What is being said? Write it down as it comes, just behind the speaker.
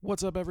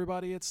What's up,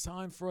 everybody? It's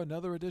time for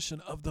another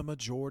edition of the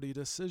Majority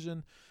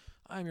Decision.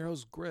 I'm your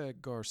host,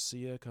 Greg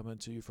Garcia, coming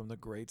to you from the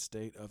great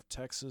state of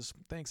Texas.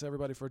 Thanks,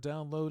 everybody, for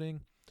downloading.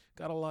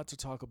 Got a lot to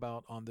talk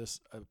about on this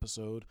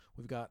episode.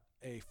 We've got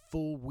a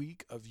full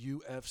week of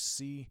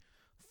UFC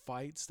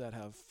fights that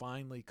have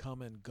finally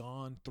come and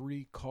gone.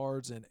 3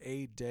 cards in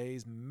 8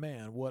 days.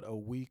 Man, what a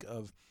week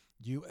of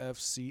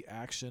UFC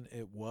action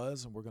it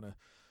was. And we're going to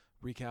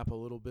recap a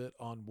little bit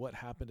on what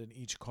happened in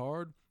each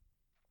card.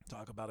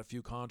 Talk about a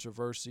few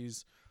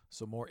controversies,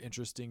 some more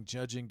interesting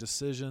judging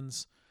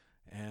decisions,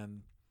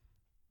 and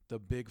the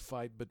big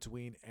fight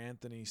between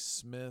Anthony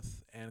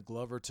Smith and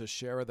Glover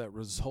Teixeira that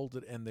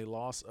resulted in the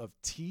loss of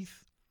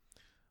teeth.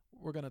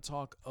 We're going to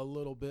talk a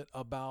little bit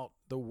about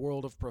the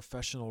world of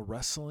professional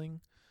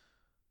wrestling.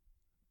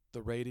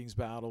 The ratings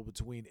battle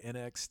between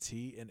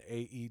NXT and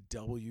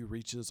AEW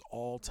reaches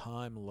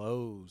all-time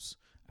lows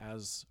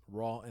as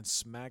Raw and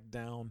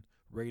SmackDown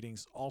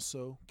ratings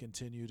also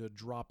continue to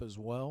drop as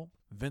well.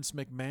 Vince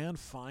McMahon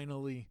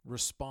finally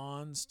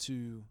responds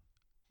to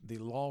the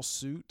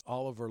lawsuit.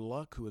 Oliver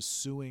Luck, who is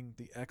suing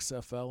the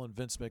XFL and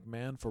Vince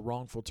McMahon for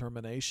wrongful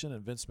termination,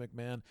 and Vince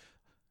McMahon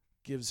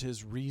gives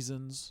his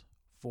reasons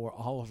for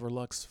Oliver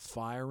Luck's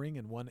firing,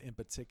 and one in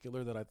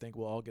particular that I think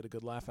we'll all get a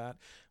good laugh at.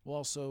 We'll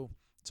also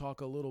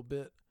talk a little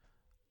bit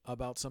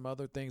about some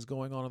other things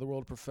going on in the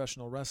world of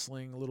professional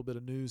wrestling, a little bit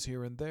of news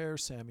here and there,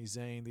 Sami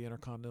Zayn, the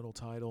Intercontinental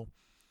title,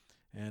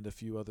 and a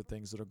few other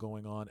things that are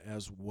going on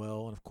as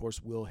well. And, of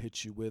course, we'll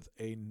hit you with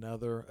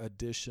another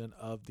edition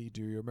of the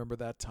Do You Remember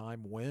That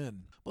Time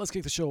When? But let's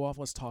kick the show off.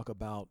 Let's talk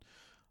about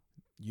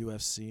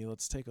UFC.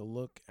 Let's take a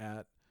look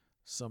at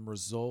some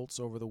results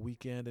over the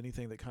weekend,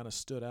 anything that kind of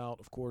stood out.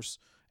 Of course,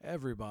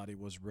 everybody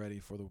was ready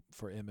for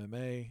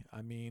MMA.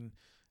 I mean,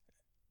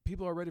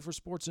 people are ready for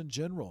sports in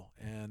general,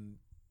 and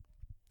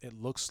it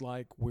looks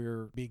like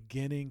we're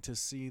beginning to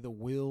see the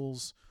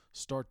wheels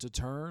start to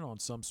turn on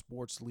some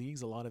sports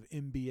leagues. A lot of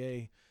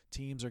NBA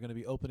teams are going to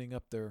be opening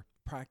up their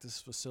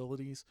practice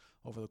facilities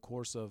over the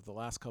course of the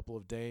last couple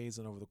of days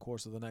and over the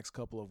course of the next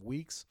couple of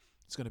weeks.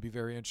 It's going to be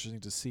very interesting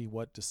to see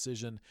what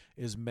decision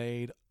is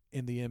made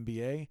in the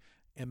NBA,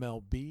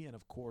 MLB, and,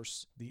 of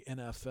course, the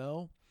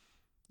NFL.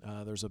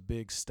 There's a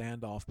big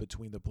standoff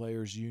between the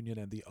players' union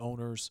and the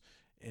owners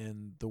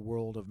in the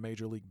world of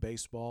Major League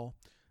Baseball.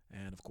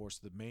 And, of course,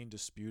 the main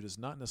dispute is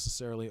not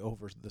necessarily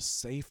over the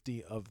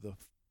safety of the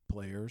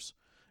players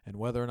and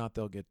whether or not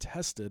they'll get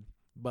tested,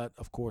 but,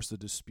 of course, the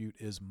dispute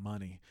is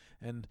money.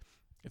 And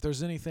if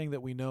there's anything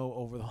that we know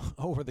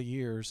over the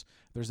years,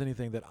 if there's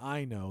anything that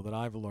I know that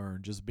I've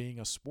learned just being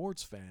a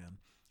sports fan,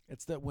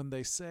 it's that when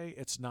they say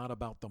it's not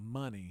about the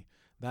money,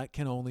 that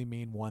can only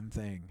mean one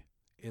thing.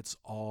 It's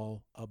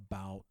all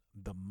about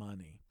the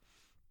money.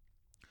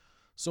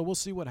 So we'll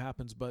see what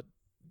happens, but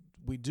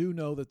we do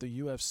know that the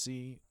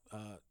UFC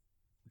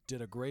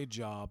did a great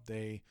job.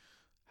 They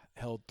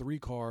held 3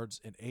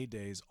 cards in 8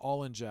 days,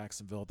 all in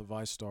Jacksonville at the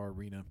ViStar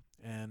Arena,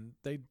 and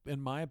they,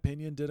 in my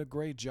opinion, did a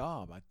great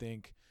job. I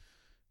think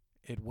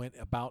it went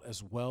about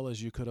as well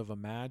as you could have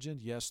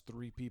imagined. Yes,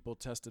 3 people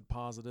tested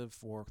positive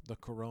for the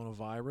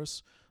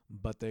coronavirus,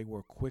 but they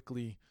were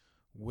quickly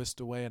whisked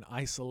away and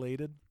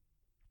isolated.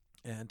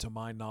 And to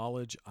my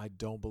knowledge, I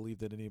don't believe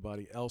that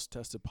anybody else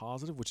tested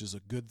positive, which is a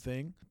good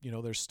thing. You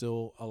know, there's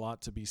still a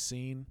lot to be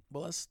seen. But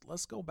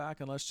let's go back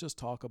and let's just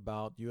talk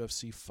about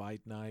UFC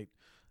Fight Night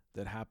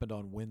that happened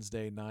on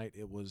Wednesday night.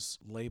 It was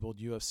labeled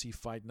UFC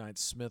Fight Night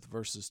Smith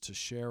versus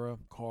Teixeira.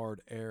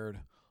 Card aired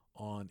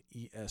on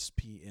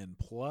ESPN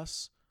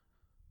Plus.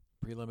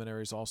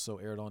 Preliminaries also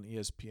aired on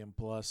ESPN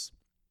Plus.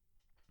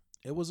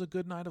 It was a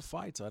good night of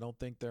fights. I don't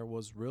think there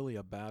was really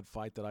a bad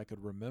fight that I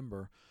could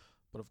remember.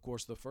 But, of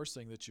course, the first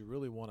thing that you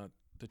really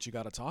that you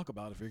got to talk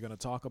about if you're going to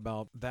talk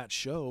about that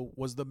show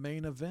was the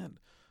main event.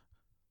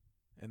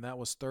 And that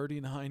was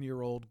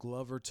 39-year-old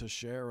Glover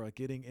Teixeira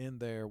getting in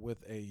there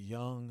with a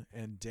young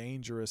and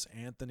dangerous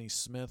Anthony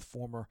Smith,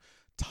 former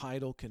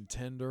title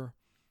contender.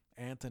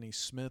 Anthony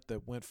Smith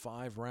that went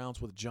 5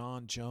 rounds with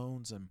Jon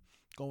Jones. And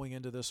going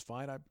into this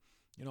fight, I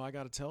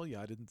got to tell you,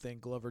 I didn't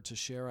think Glover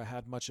Teixeira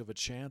had much of a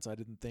chance. I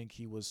didn't think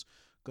he was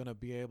going to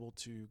be able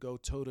to go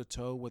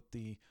toe-to-toe with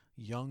the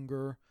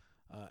younger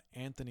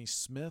Anthony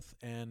Smith.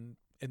 And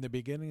in the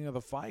beginning of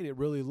the fight, it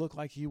really looked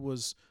like he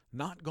was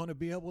not going to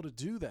be able to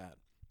do that.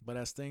 But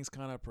as things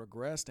kind of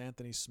progressed,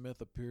 Anthony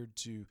Smith appeared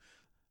to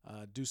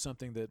do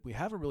something that we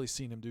haven't really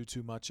seen him do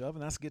too much of,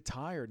 and that's get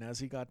tired. And as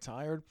he got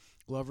tired,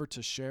 Glover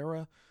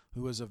Teixeira,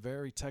 who is a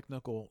very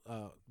technical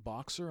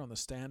boxer on the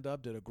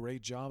stand-up, did a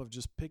great job of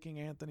just picking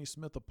Anthony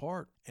Smith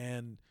apart.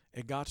 And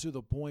it got to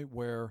the point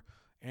where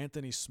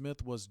Anthony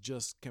Smith was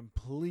just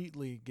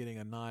completely getting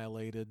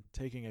annihilated,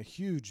 taking a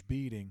huge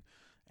beating.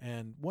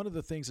 And one of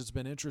the things that's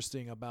been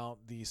interesting about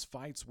these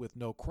fights with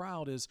no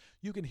crowd is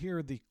you can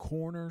hear the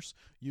corners,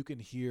 you can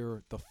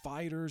hear the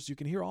fighters, you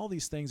can hear all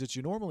these things that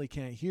you normally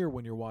can't hear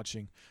when you're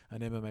watching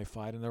an MMA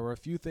fight. And there were a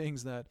few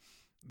things that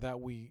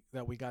we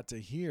got to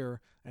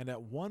hear. And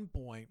at one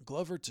point,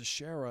 Glover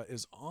Teixeira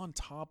is on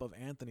top of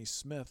Anthony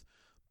Smith,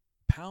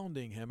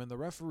 pounding him, and the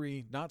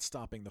referee not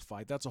stopping the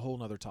fight. That's a whole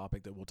nother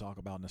topic that we'll talk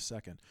about in a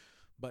second.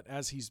 But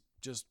as he's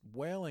just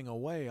wailing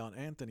away on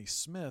Anthony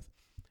Smith,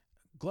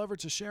 Glover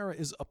Teixeira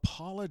is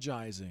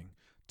apologizing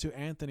to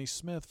Anthony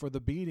Smith for the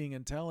beating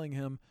and telling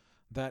him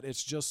that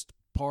it's just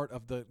part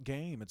of the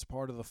game. It's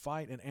part of the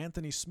fight. And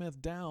Anthony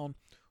Smith down,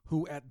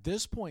 who at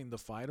this point in the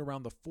fight,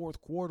 around the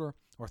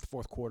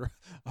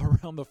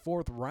around the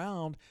fourth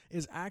round,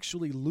 is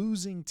actually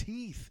losing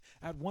teeth.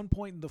 At one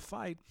point in the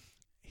fight,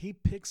 he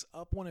picks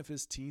up one of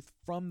his teeth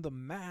from the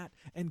mat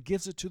and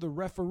gives it to the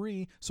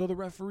referee so the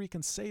referee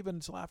can save it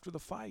until after the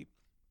fight.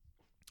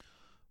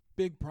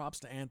 Big props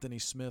to Anthony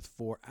Smith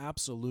for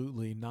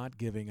absolutely not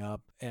giving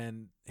up.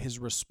 And his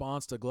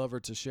response to Glover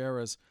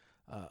Teixeira's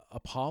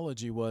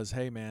apology was,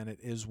 hey, man, it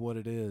is what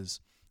it is.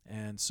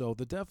 And so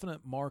the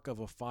definite mark of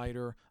a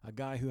fighter, a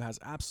guy who has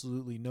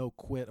absolutely no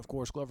quit. Of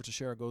course, Glover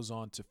Teixeira goes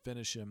on to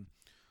finish him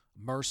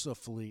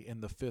mercifully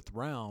in the 5th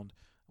round.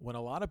 When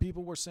a lot of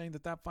people were saying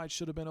that that fight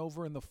should have been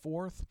over in the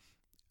 4th,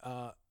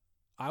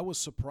 I was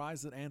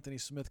surprised that Anthony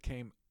Smith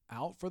came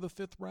out for the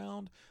 5th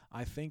round.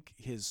 I think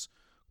his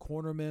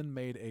cornerman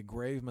made a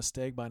grave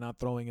mistake by not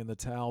throwing in the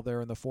towel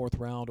there in the 4th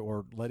round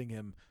or letting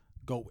him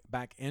go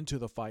back into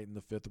the fight in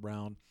the 5th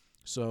round.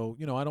 So,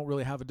 I don't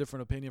really have a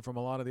different opinion from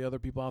a lot of the other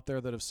people out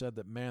there that have said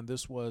that, man,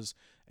 this was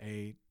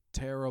a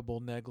terrible,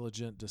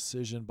 negligent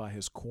decision by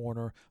his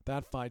corner.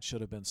 That fight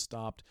should have been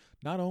stopped.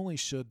 Not only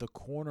should the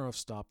corner have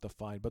stopped the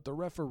fight, but the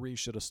referee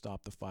should have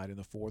stopped the fight in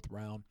the 4th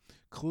round.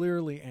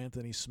 Clearly,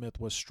 Anthony Smith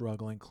was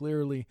struggling.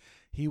 Clearly,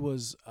 he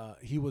was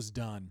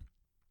done.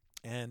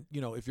 And,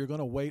 if you're going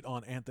to wait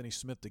on Anthony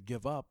Smith to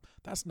give up,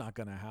 that's not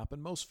going to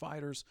happen. Most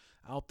fighters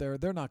out there,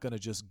 they're not going to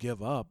just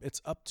give up.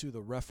 It's up to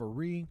the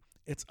referee.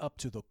 It's up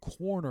to the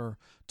corner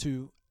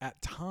to,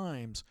 at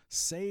times,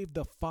 save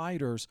the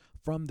fighters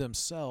from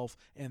themselves.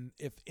 And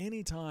if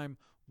any time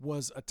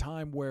was a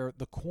time where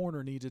the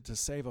corner needed to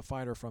save a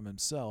fighter from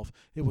himself,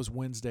 it was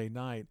Wednesday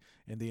night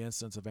in the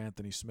instance of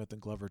Anthony Smith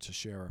and Glover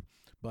Teixeira.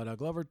 But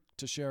Glover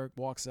Teixeira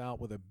walks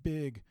out with a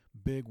big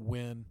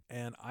win,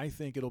 and I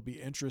think it'll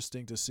be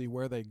interesting to see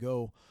where they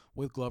go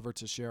with Glover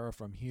Teixeira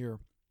from here.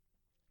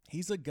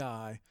 He's a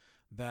guy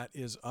that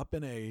is up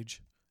in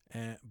age,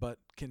 but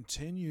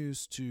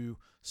continues to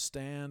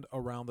stand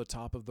around the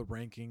top of the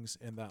rankings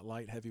in that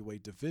light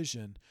heavyweight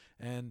division,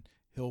 and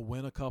he'll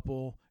win a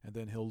couple and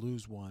then he'll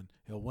lose one.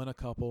 He'll win a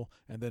couple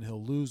and then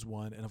he'll lose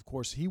one. And, of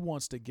course, he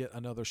wants to get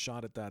another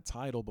shot at that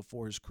title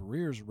before his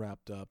career's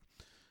wrapped up.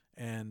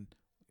 And,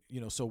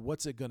 so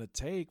what's it going to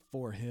take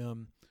for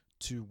him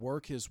to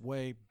work his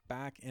way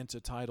back into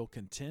title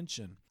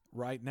contention?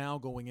 Right now,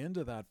 going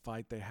into that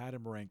fight, they had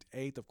him ranked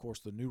 8th. Of course,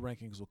 the new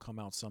rankings will come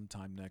out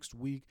sometime next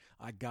week.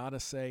 I got to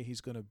say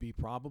he's going to be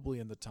probably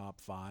in the top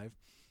 5.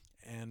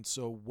 And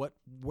so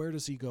where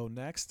does he go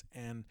next?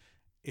 And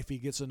if he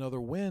gets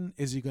another win,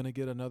 is he going to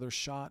get another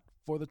shot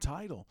for the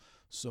title?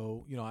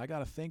 So, I got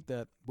to think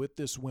that with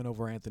this win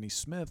over Anthony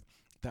Smith,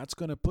 that's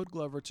going to put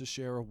Glover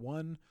Teixeira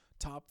one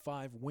top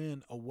 5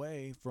 win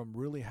away from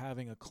really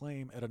having a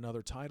claim at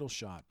another title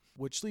shot,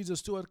 which leads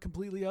us to a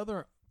completely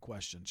other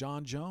question.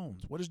 Jon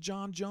Jones. What is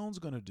Jon Jones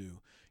going to do?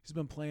 He's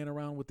been playing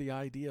around with the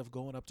idea of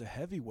going up to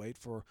heavyweight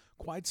for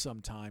quite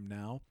some time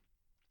now.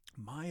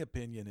 My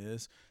opinion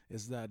is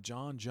that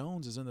Jon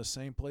Jones is in the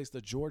same place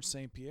that George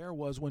St. Pierre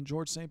was when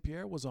George St.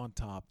 Pierre was on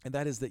top. And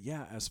that is that,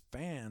 as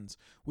fans,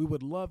 we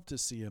would love to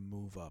see him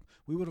move up.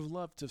 We would have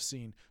loved to have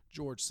seen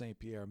George St.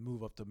 Pierre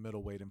move up to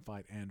middleweight and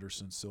fight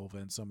Anderson Silva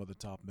and some of the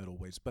top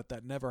middleweights. But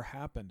that never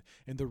happened.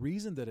 And the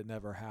reason that it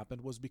never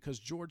happened was because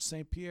George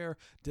St. Pierre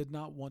did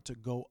not want to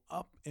go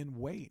up in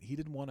weight. He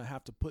didn't want to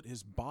have to put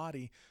his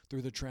body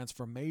through the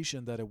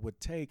transformation that it would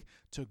take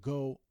to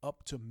go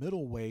up to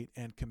middleweight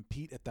and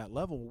compete at that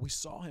level. We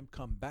saw him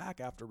come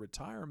back after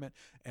retirement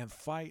and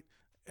fight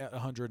at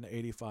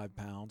 185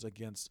 pounds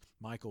against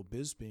Michael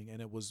Bisping,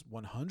 and it was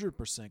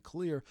 100%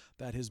 clear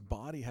that his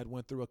body had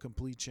went through a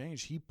complete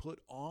change. He put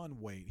on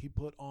weight. He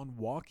put on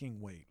walking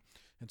weight.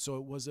 And so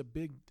it was a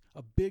big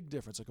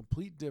difference,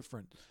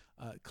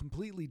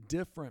 completely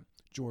different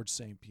George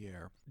St.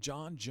 Pierre.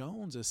 Jon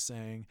Jones is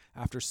saying,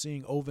 after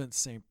seeing Ovince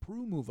St.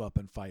 Preux move up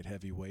and fight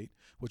heavyweight,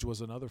 which was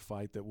another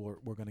fight that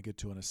we're going to get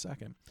to in a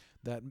second,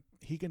 that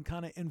he can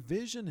kind of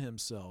envision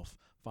himself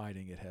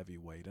fighting at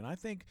heavyweight. And I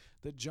think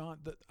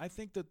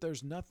that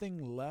there's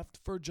nothing left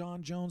for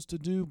Jon Jones to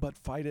do but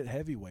fight at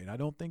heavyweight. I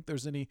don't think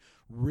there's any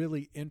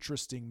really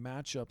interesting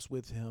matchups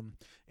with him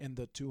in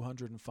the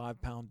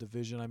 205-pound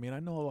division. I mean, I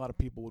know a lot of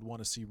people would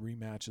want to see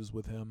rematches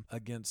with him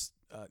against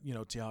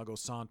Thiago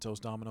Santos,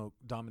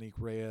 Dominique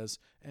Reyes.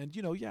 And,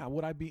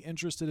 would I be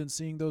interested in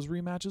seeing those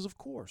rematches? Of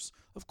course.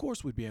 Of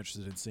course we'd be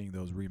interested in seeing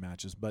those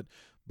rematches. But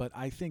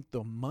I think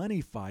the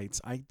money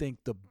fights, I think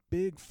the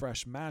big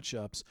fresh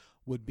matchups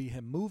would be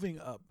him moving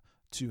up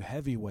to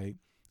heavyweight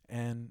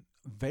and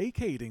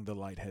vacating the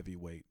light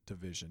heavyweight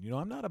division.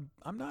 I'm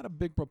not a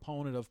big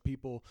proponent of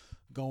people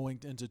going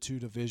into 2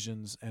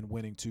 divisions and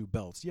winning 2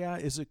 belts. Yeah,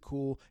 is it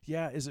cool?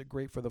 Yeah, is it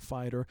great for the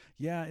fighter?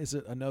 Yeah, is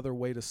it another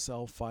way to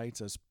sell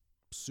fights as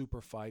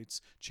super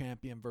fights,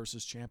 champion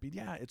versus champion?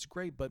 Yeah, it's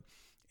great, but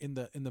in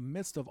the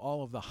midst of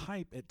all of the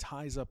hype, it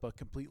ties up a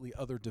completely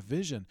other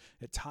division.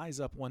 It ties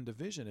up one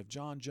division. If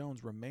Jon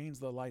Jones remains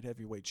the light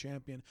heavyweight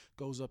champion,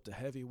 goes up to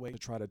heavyweight to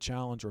try to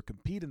challenge or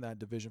compete in that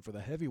division for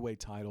the heavyweight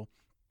title,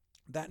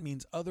 that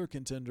means other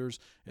contenders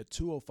at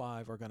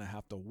 205 are going to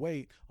have to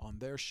wait on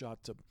their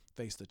shot to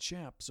face the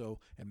champ. So,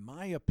 in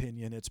my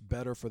opinion, it's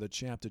better for the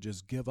champ to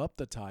just give up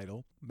the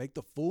title, make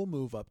the full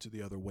move up to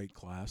the other weight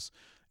class,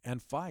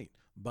 and fight.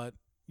 But,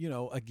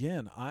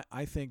 again,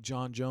 I think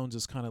Jon Jones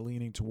is kind of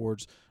leaning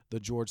towards the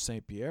George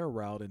St. Pierre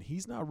route, and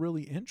he's not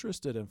really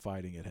interested in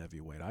fighting at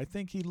heavyweight. I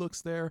think he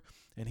looks there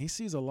and he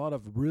sees a lot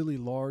of really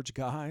large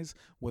guys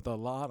with a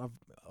lot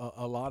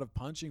of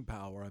punching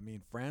power. I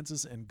mean,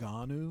 Francis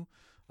Ngannou,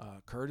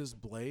 Curtis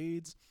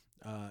Blades,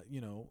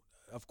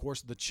 of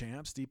course, the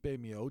champ, Stipe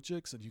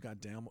Miocic, and you got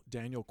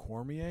Daniel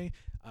Cormier.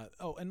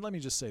 And let me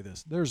just say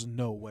this. There's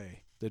no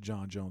way that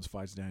Jon Jones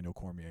fights Daniel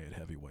Cormier at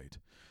heavyweight.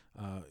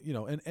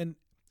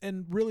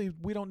 And really,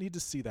 we don't need to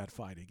see that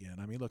fight again.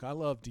 I mean, look, I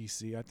love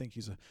DC. I think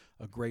he's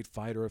a great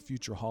fighter, a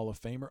future Hall of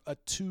Famer, a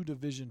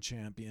 2-division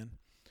champion.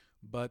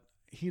 But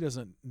he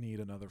doesn't need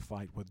another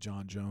fight with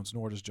Jon Jones,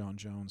 nor does Jon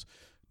Jones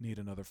need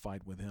another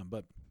fight with him.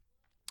 But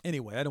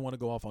anyway, I don't want to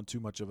go off on too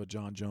much of a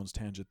Jon Jones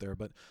tangent there,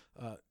 but,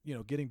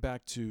 getting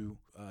back to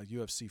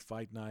UFC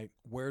Fight Night,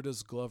 where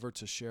does Glover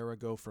Teixeira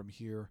go from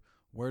here?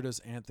 Where does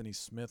Anthony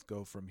Smith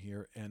go from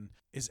here? And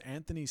is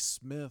Anthony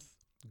Smith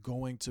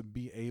going to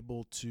be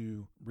able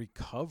to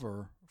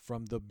recover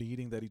from the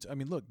beating that I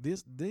mean, look,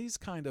 these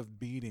kind of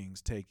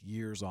beatings take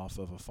years off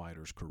of a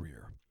fighter's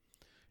career.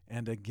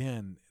 And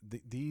again,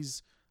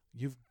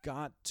 you've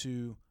got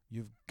to,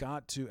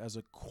 as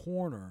a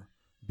corner,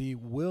 be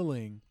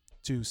willing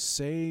to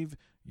save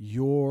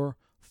your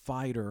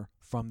fighter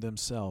from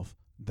themselves.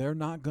 They're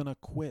not going to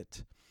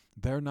quit.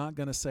 They're not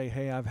going to say,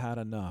 hey, I've had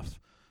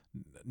enough.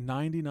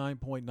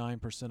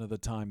 99.9% of the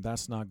time,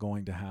 that's not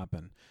going to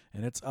happen.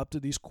 And it's up to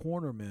these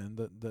cornermen,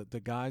 the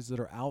guys that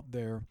are out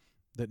there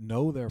that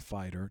know their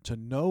fighter, to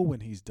know when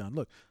he's done.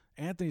 Look,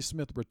 Anthony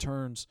Smith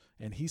returns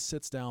and he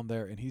sits down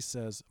there and he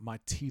says, my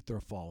teeth are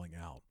falling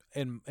out.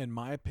 And in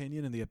my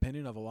opinion, and the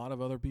opinion of a lot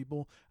of other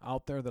people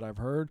out there that I've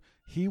heard,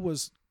 he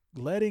was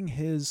letting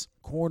his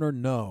corner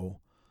know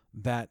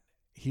that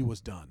he was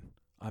done.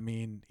 I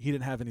mean, he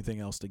didn't have anything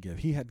else to give.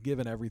 He had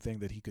given everything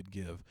that he could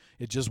give.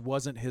 It just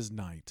wasn't his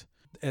night.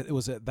 It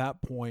was at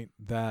that point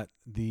that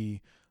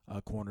the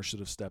corner should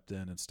have stepped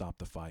in and stopped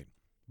the fight.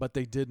 But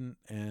they didn't,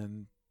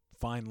 and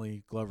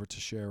finally Glover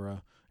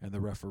Teixeira and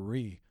the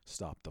referee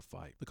stopped the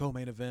fight. The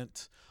co-main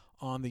event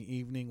on the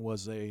evening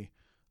was a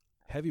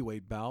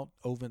heavyweight bout.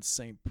 Ovince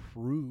St.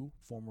 Preux,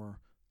 former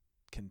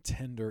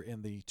contender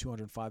in the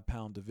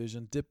 205-pound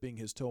division, dipping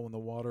his toe in the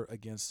water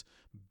against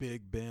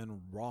Big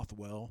Ben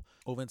Rothwell.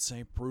 Ovince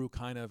St. Preux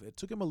it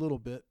took him a little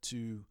bit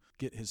to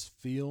get his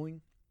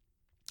feeling.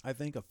 I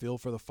think a feel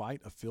for the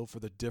fight, a feel for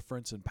the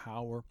difference in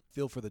power,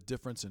 feel for the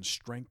difference in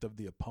strength of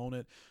the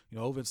opponent.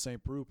 Ovince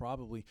St. Preux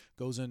probably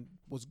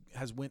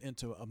has went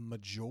into a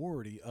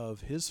majority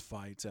of his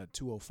fights at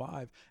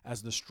 205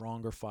 as the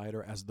stronger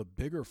fighter, as the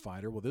bigger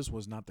fighter. Well, this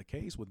was not the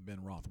case with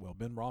Ben Rothwell.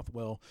 Ben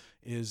Rothwell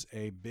is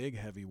a big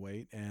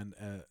heavyweight and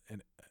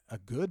a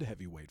good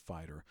heavyweight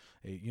fighter,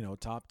 a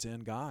top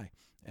 10 guy.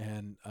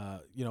 And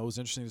it was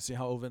interesting to see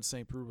how Ovince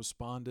St. Preux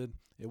responded.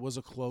 It was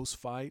a close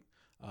fight.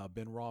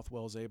 Ben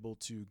Rothwell is able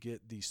to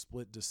get the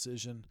split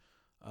decision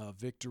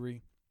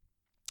victory,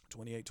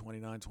 28-29,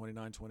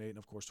 29-28, and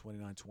of course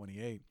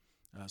 29-28.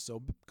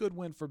 So good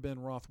win for Ben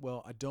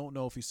Rothwell. I don't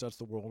know if he sets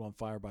the world on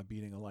fire by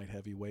beating a light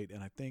heavyweight,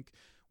 and I think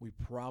we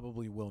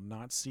probably will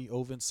not see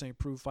Ovince St.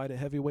 Preux fight at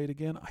heavyweight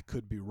again. I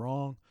could be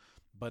wrong,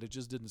 but it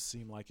just didn't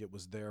seem like it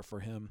was there for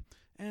him.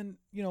 And,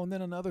 and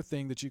then another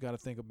thing that you got to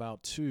think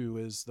about too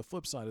is the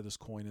flip side of this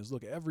coin is,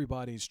 look,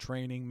 everybody's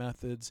training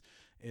methods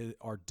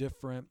are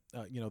different.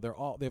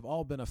 They've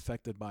all been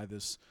affected by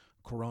this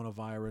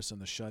coronavirus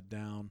and the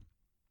shutdown.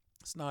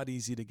 It's not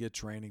easy to get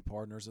training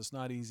partners. It's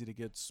not easy to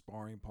get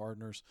sparring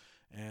partners.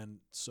 And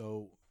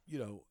so,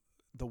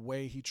 the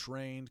way he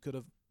trained could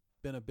have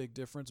been a big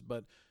difference,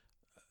 but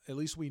at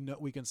least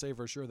we can say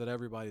for sure that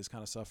everybody's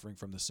kind of suffering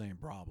from the same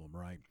problem,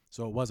 right?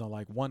 So it wasn't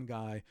like one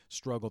guy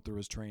struggled through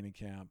his training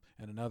camp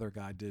and another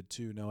guy did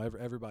too. No,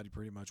 everybody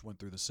pretty much went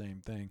through the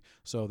same thing.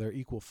 So they're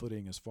equal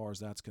footing as far as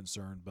that's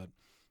concerned. But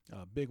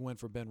big win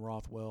for Ben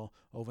Rothwell.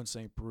 Ovince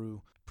St.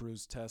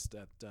 Preux's test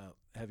at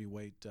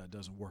heavyweight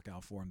doesn't work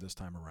out for him this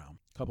time around.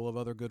 A couple of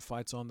other good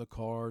fights on the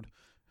card.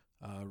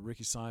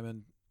 Ricky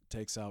Simon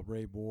takes out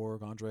Ray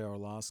Borg. Andre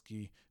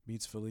Arlovski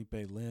beats Felipe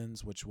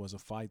Lins, which was a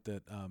fight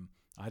that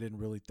I didn't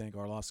really think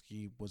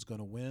Arlovski was going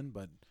to win,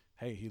 but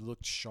hey, he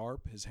looked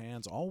sharp. His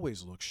hands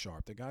always look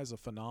sharp. The guy's a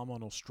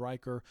phenomenal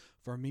striker.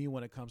 For me,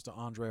 when it comes to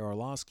Andre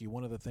Arlovski,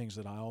 one of the things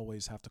that I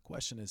always have to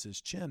question is his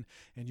chin,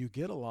 and you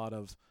get a lot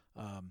of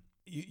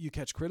you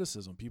catch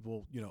criticism.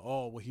 People,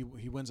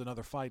 he wins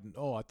another fight, and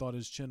I thought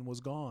his chin was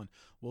gone.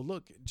 Well,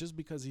 look, just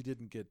because he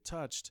didn't get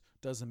touched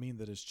doesn't mean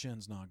that his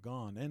chin's not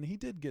gone. And he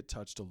did get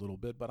touched a little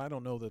bit, but I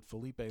don't know that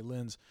Felipe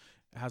Lins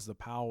has the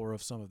power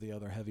of some of the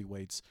other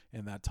heavyweights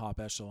in that top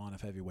echelon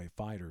of heavyweight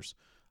fighters.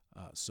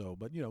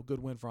 But good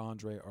win for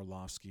Andrei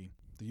Arlovski.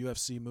 The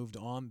UFC moved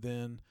on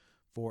then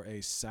for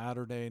a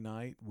Saturday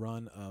night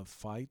run of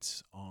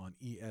fights on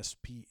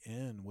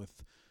ESPN,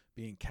 with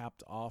being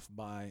capped off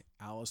by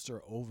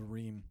Alistair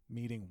Overeem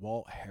meeting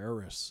Walt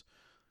Harris.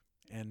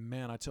 And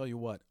man, I tell you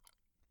what,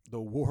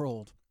 the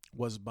world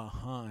was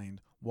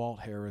behind Walt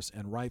Harris,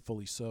 and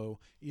rightfully so.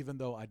 Even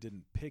though I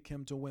didn't pick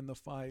him to win the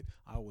fight,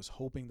 I was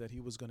hoping that he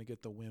was going to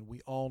get the win.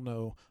 We all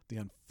know the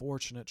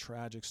unfortunate,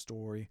 tragic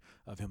story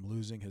of him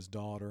losing his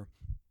daughter.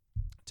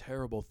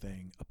 Terrible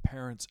thing, a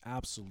parent's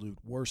absolute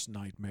worst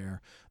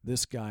nightmare.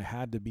 This guy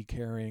had to be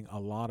carrying a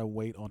lot of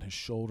weight on his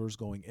shoulders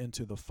going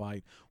into the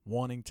fight,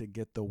 wanting to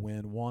get the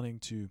win, wanting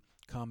to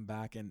come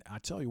back. And I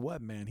tell you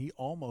what, man, he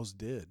almost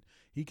did.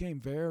 He came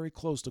very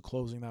close to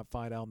closing that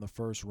fight out in the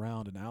first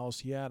round, and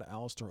he had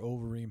Alistair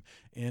Overeem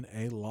in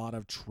a lot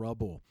of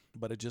trouble.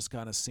 But it just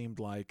kind of seemed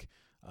like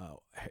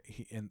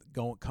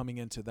coming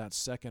into that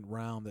second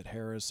round that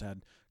Harris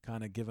had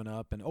kind of given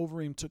up, and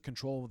Overeem took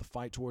control of the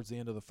fight towards the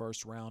end of the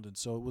first round, and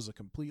so it was a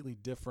completely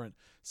different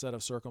set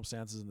of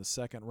circumstances in the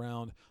second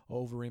round.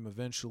 Overeem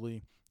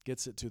eventually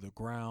gets it to the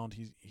ground.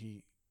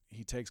 He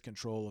takes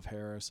control of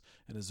Harris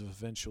and is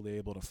eventually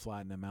able to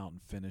flatten him out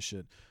and finish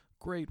it.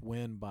 Great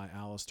win by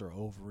Alistair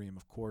Overeem.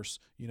 Of course,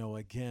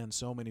 again,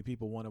 so many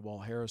people wanted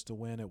Walt Harris to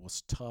win. It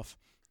was tough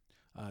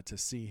to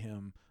see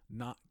him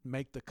not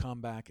make the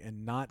comeback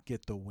and not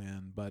get the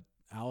win, but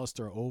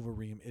Alistair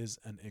Overeem is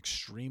an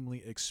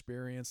extremely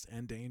experienced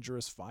and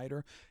dangerous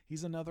fighter.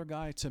 He's another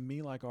guy, to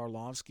me, like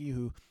Arlovski,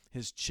 who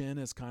his chin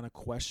is kind of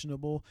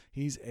questionable.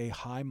 He's a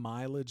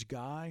high-mileage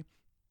guy.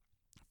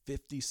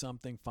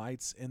 50-something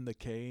fights in the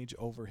cage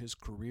over his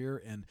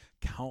career and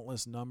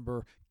countless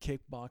number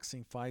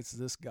kickboxing fights.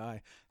 This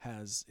guy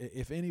has,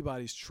 if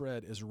anybody's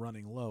tread is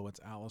running low,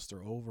 it's Alistair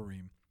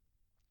Overeem.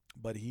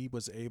 But he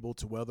was able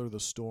to weather the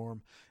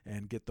storm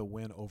and get the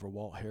win over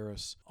Walt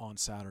Harris on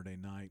Saturday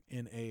night.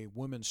 In a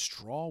women's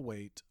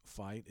strawweight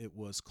fight, it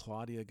was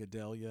Claudia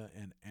Gadelha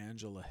and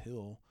Angela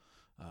Hill.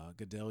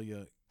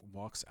 Gadelha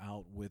walks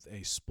out with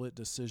a split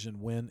decision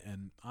win,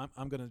 and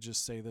I'm going to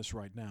just say this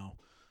right now.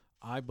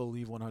 I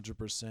believe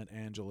 100%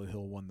 Angela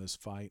Hill won this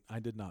fight. I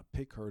did not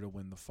pick her to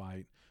win the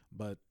fight,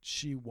 but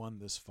she won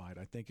this fight.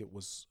 I think it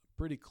was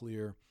pretty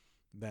clear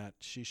that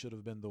she should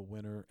have been the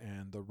winner,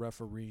 and the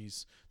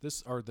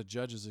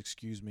judges,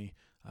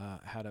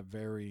 had a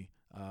very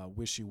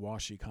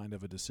wishy-washy kind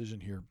of a decision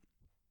here.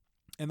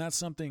 And that's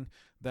something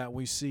that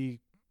we see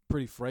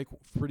pretty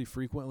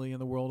frequently in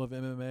the world of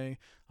MMA.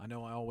 I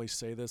know I always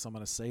say this. I'm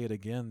going to say it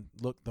again.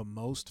 Look, the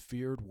most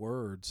feared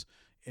words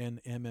in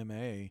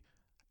MMA,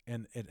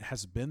 and it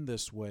has been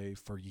this way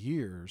for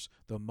years,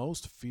 the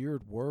most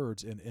feared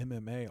words in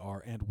MMA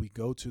are, and we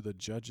go to the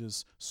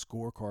judges'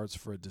 scorecards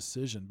for a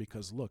decision,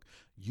 because, look,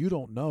 you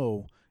don't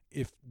know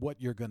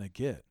what you're going to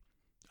get.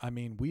 I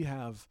mean, we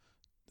have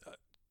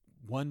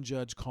one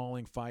judge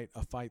calling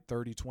a fight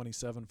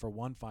 30-27 for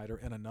one fighter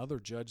and another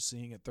judge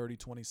seeing it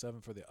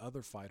 30-27 for the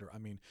other fighter. I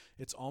mean,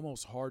 it's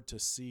almost hard to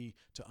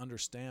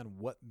understand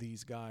what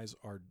these guys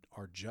are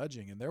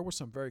judging. And there were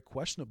some very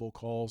questionable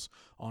calls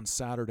on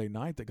Saturday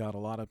night that got a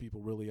lot of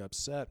people really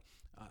upset,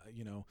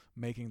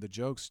 making the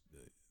jokes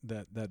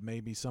that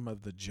maybe some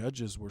of the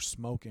judges were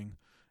smoking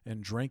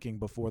and drinking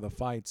before the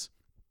fights,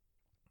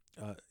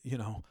 a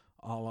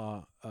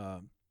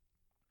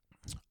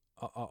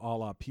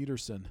la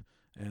Peterson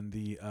and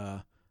the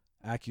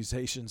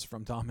accusations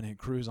from Dominic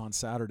Cruz on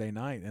Saturday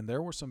night. And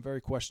there were some very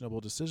questionable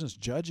decisions.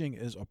 Judging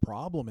is a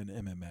problem in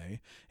MMA.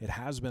 It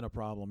has been a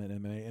problem in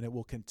MMA, and it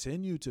will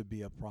continue to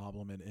be a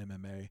problem in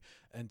MMA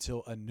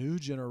until a new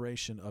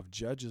generation of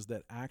judges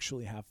that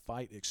actually have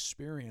fight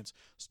experience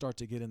start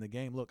to get in the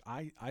game. Look,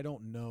 I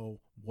don't know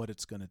what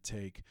it's going to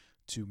take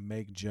to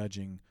make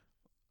judging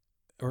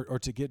or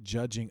to get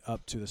judging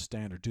up to the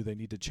standard. Do they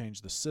need to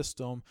change the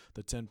system,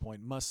 the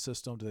 10-point must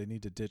system? Do they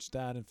need to ditch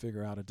that and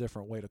figure out a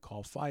different way to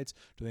call fights?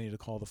 Do they need to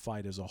call the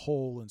fight as a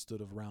whole instead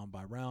of round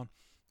by round?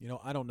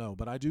 I don't know.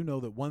 But I do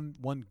know that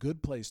one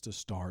good place to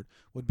start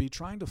would be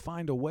trying to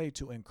find a way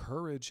to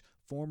encourage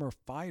former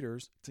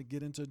fighters to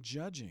get into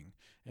judging.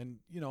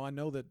 And, I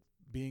know that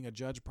being a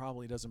judge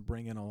probably doesn't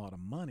bring in a lot of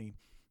money,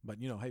 but,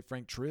 hey,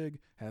 Frank Trigg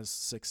has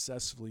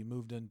successfully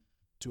moved into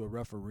a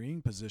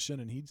refereeing position,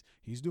 and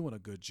he's doing a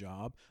good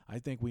job. I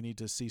think we need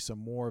to see some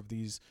more of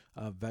these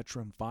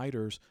veteran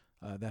fighters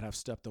that have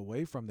stepped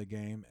away from the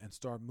game and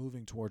start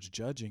moving towards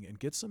judging and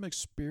get some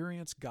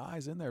experienced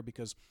guys in there,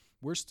 because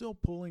we're still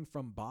pulling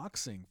from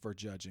boxing for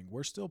judging.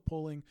 We're still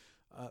pulling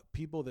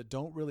people that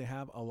don't really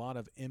have a lot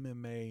of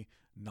MMA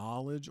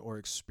knowledge or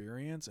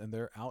experience, and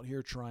they're out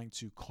here trying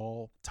to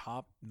call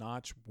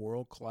top-notch,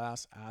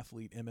 world-class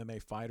athlete MMA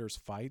fighters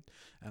fight.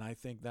 And I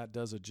think that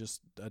does a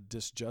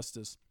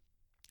disjustice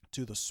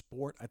to the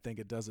sport. I think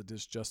it does a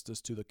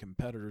disjustice to the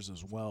competitors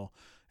as well.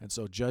 And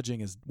so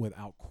judging is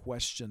without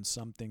question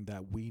something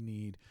that we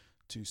need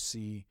to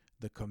see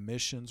the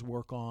commissions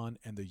work on,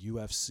 and the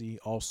UFC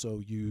also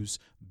use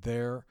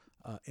their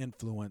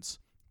influence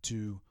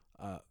to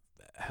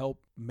help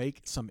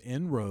make some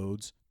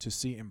inroads to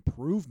see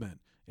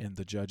improvement in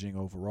the judging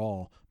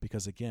overall,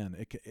 because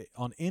again,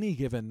 on any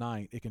given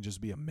night, it can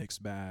just be a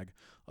mixed bag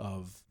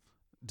of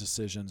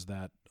decisions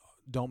that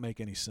don't make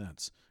any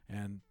sense.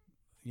 And,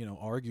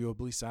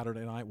 arguably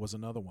Saturday night was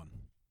another one.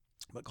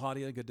 But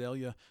Claudia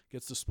Gadelha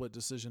gets the split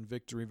decision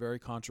victory, very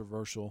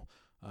controversial.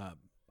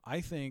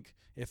 I think,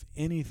 if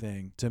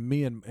anything, to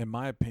me, in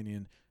my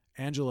opinion,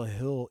 Angela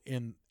Hill,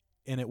 and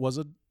it was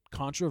a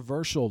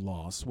controversial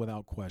loss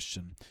without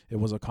question. It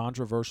was a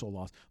controversial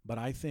loss. But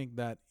I think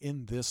that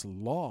in this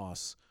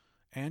loss,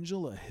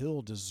 Angela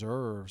Hill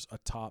deserves a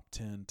top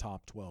 10,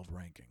 top 12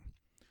 ranking.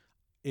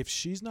 If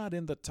she's not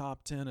in the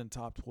top 10 and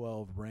top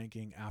 12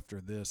 ranking after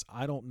this,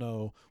 I don't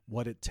know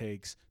what it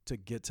takes to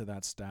get to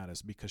that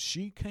status, because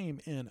she came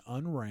in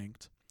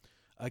unranked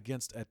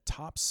against a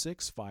top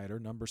 6 fighter,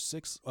 number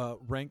 6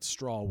 ranked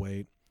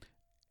strawweight,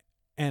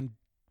 and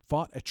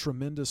fought a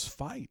tremendous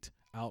fight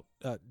out,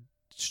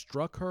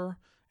 struck her,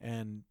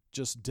 and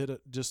just did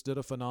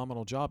a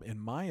phenomenal job. In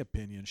my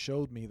opinion,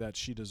 showed me that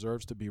she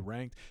deserves to be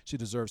ranked. She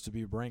deserves to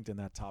be ranked in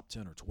that top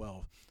 10 or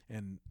 12.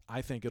 And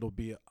I think it'll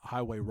be a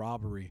highway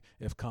robbery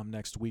if come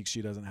next week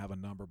she doesn't have a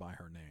number by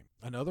her name.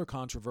 Another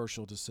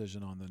controversial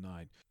decision on the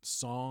night,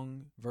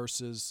 Song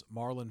versus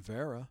Marlon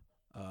Vera.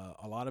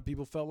 A lot of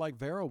people felt like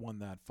Vera won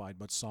that fight,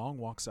 but Song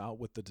walks out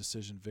with the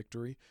decision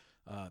victory.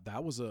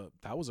 That was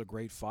a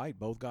great fight.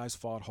 Both guys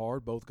fought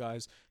hard. Both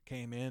guys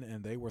came in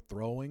and they were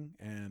throwing.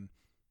 And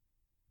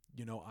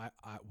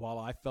while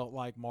I felt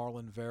like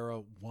Marlon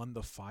Vera won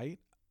the fight,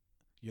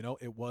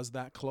 it was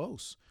that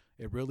close.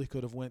 It really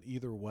could have went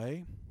either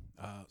way.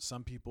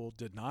 Some people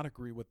did not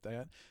agree with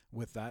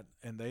that,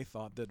 and they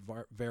thought that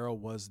Vera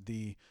was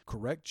the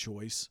correct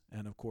choice.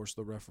 And of course,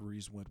 the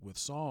referees went with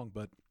Song.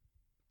 But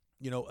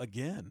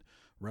again,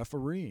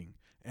 refereeing.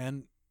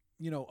 And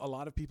a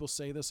lot of people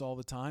say this all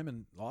the time,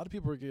 and a lot of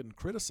people are getting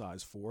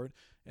criticized for it.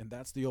 And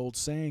that's the old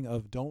saying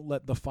of don't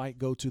let the fight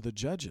go to the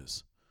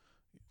judges.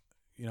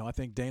 I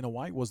think Dana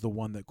White was the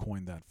one that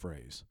coined that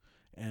phrase.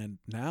 And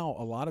now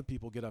a lot of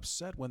people get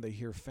upset when they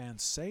hear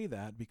fans say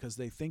that, because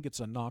they think it's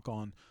a knock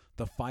on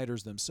the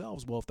fighters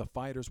themselves. Well, if the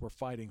fighters were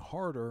fighting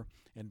harder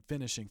and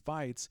finishing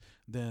fights,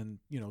 then,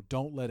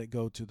 don't let it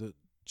go to the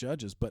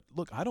judges. But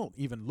look, I don't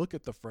even look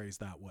at the phrase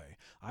that way.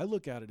 I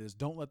look at it as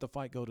don't let the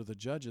fight go to the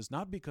judges,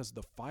 not because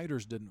the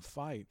fighters didn't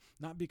fight,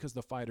 not because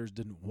the fighters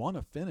didn't want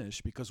to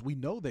finish, because we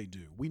know they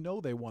do. We know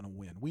they want to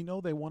win. We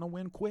know they want to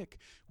win quick.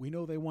 We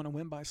know they want to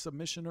win by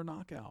submission or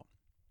knockout.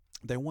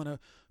 They want to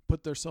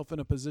put themselves in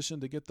a position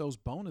to get those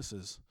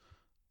bonuses.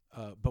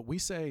 But we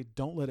say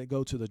don't let it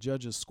go to the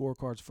judges'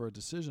 scorecards for a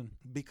decision,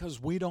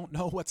 because we don't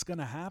know what's going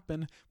to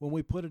happen when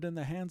we put it in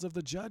the hands of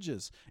the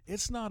judges.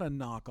 It's not a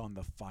knock on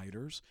the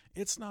fighters.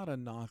 It's not a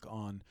knock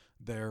on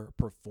their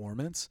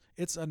performance.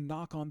 It's a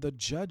knock on the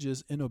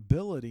judges'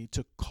 inability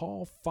to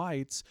call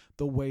fights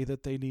the way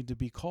that they need to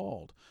be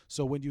called.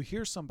 So when you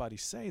hear somebody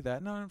say that,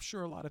 and I'm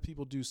sure a lot of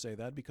people do say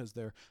that because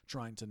they're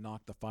trying to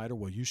knock the fighter,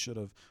 well, you should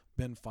have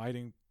been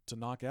fighting to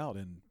knock out,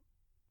 and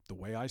the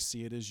way I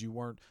see it is you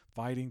weren't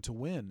fighting to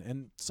win.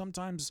 And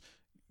sometimes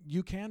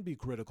you can be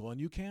critical,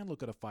 and you can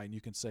look at a fight and you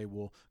can say,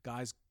 well,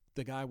 guys,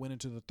 the guy went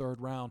into the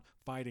third round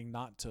fighting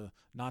not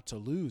to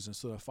lose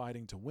instead of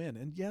fighting to win.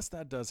 And yes,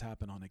 that does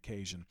happen on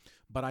occasion.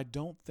 But I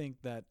don't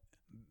think that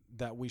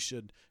we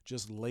should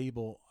just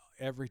label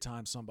every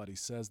time somebody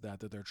says that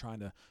they're trying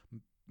to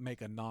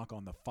make a knock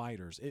on the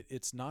fighters.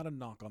 It's not a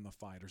knock on the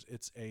fighters.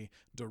 It's a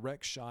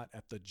direct shot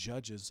at the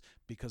judges,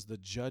 because the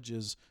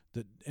judges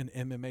in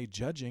MMA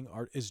judging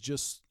is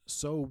just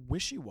so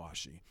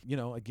wishy-washy.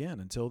 Again,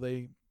 until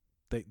they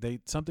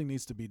something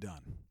needs to be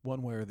done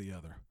one way or the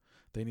other.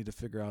 They need to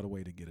figure out a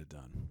way to get it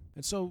done.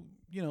 And so,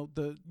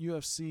 the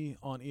UFC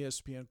on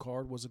ESPN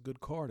card was a good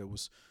card. It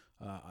was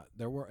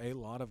there were a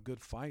lot of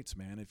good fights,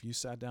 man. If you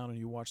sat down and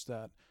you watched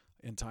that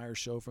entire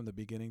show from the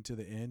beginning to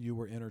the end, you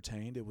were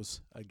entertained. It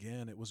was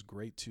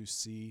great to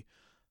see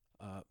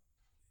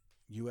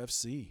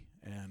UFC.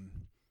 And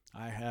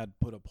I had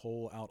put a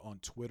poll out on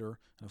Twitter.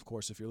 And of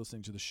course, if you're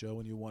listening to the show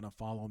and you want to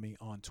follow me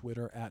on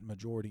Twitter at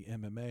Majority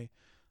MMA,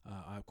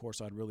 of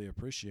course, I'd really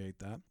appreciate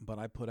that. But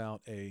I put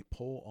out a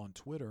poll on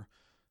Twitter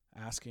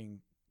asking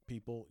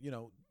people,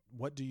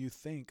 what do you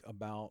think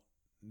about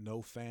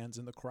no fans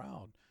in the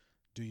crowd?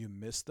 Do you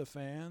miss the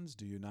fans?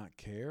 Do you not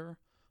care?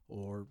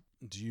 Or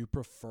do you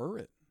prefer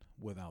it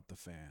without the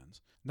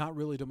fans? Not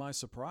really to my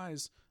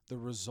surprise, the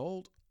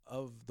result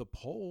of the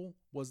poll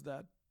was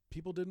that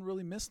people didn't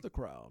really miss the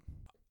crowd.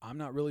 I'm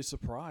not really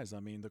surprised.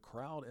 I mean, the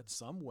crowd in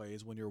some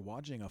ways, when you're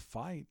watching a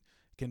fight,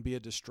 can be a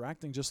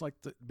distraction, just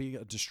like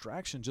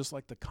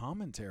the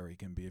commentary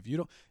can be.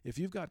 If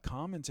you've got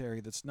commentary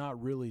that's not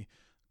really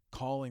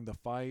calling the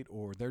fight,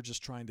 or they're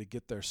just trying to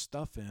get their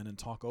stuff in and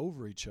talk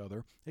over each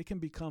other, it can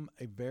become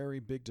a very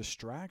big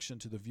distraction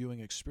to the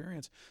viewing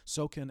experience.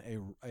 So can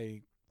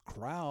a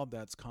crowd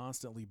that's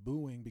constantly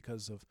booing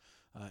because of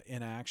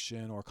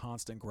inaction or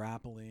constant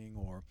grappling,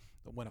 or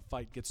when a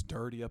fight gets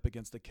dirty up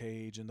against the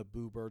cage and the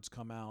boo birds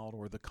come out,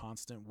 or the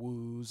constant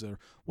woos, or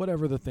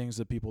whatever the things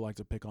that people like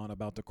to pick on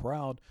about the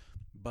crowd.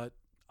 But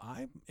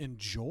I'm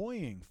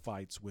enjoying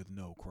fights with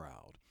no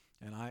crowd.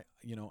 And I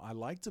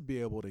like to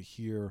be able to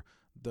hear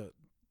the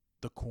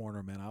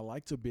cornermen. I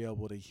like to be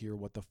able to hear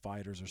what the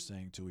fighters are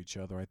saying to each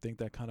other. I think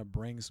that kind of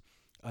brings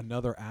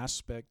another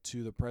aspect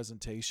to the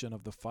presentation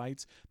of the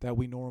fights that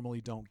we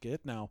normally don't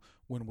get. Now,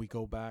 when we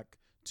go back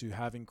to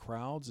having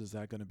crowds, is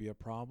that going to be a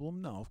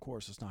problem? No, of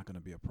course it's not going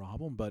to be a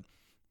problem. But,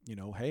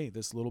 hey,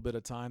 this little bit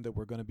of time that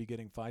we're going to be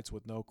getting fights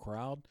with no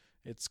crowd,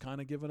 it's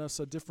kind of given us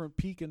a different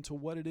peek into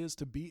what it is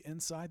to be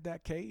inside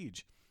that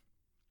cage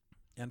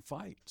and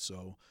fight.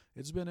 So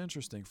it's been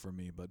interesting for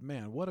me. But,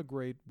 man, what a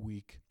great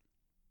week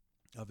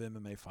of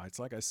MMA fights.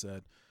 Like I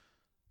said,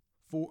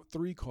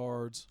 3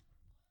 cards,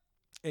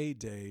 8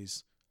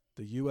 days.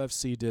 The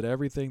UFC did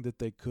everything that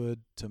they could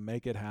to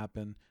make it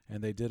happen,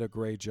 and they did a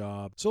great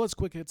job. So let's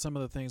quick hit some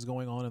of the things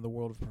going on in the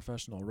world of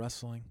professional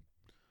wrestling.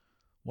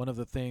 One of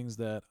the things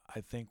that I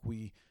think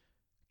we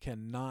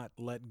cannot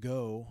let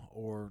go,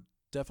 or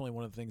definitely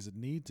one of the things that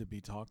need to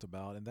be talked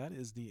about, and that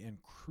is the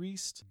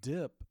increased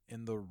dip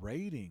in the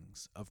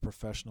ratings of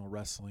professional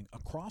wrestling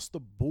across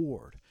the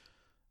board.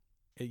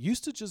 It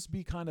used to just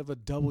be kind of a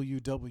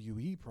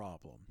WWE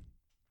problem.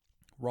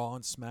 Raw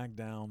and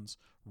SmackDown's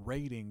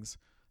ratings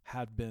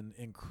had been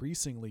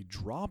increasingly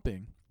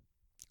dropping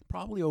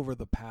probably over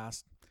the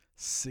past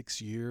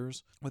 6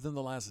 years. Within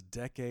the last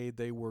decade,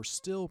 they were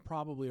still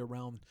probably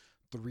around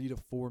 3 to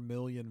 4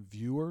 million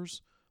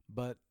viewers,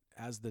 but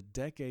as the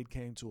decade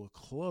came to a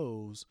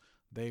close,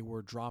 they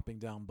were dropping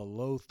down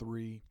below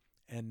 3,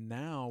 and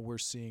now we're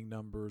seeing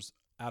numbers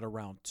at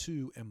around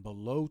 2 and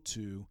below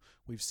 2.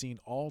 We've seen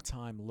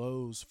all-time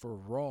lows for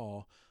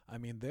Raw. I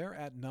mean, they're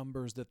at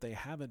numbers that they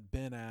haven't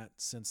been at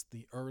since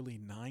the early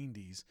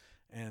 90s.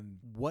 And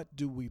what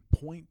do we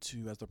point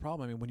to as the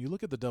problem? I mean, when you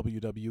look at the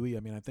WWE,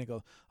 I mean, I think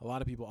a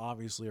lot of people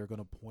obviously are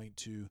going to point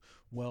to,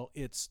 well,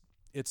 it's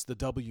the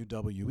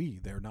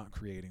WWE. They're not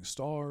creating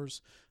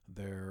stars.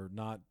 They're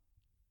not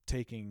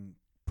taking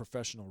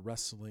professional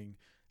wrestling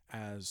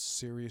as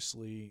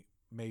seriously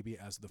maybe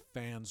as the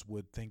fans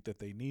would think that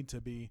they need to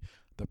be.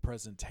 The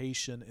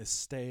presentation is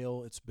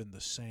stale. It's been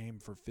the same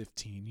for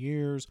 15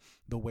 years.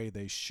 The way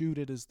they shoot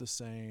it is the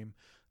same.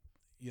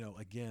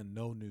 Again,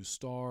 no new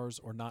stars,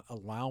 or not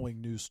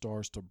allowing new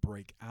stars to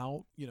break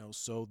out.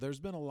 So there's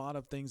been a lot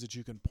of things that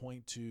you can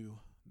point to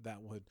that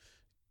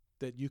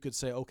you could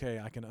say, okay,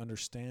 I can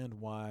understand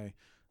why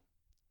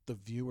the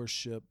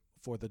viewership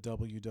for the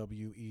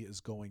WWE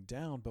is going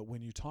down. But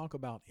when you talk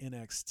about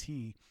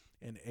NXT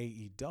and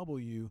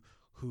AEW,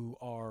 who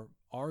are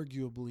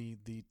arguably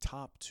the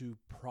top 2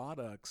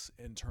 products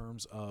in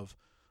terms of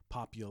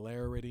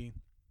popularity,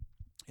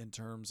 in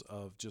terms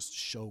of just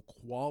show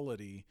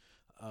quality,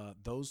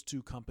 those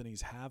 2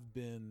 companies have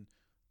been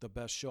the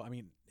best show. I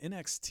mean,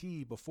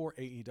 NXT before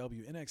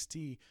AEW,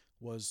 NXT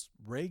was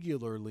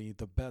regularly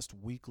the best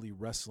weekly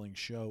wrestling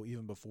show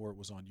even before it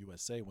was on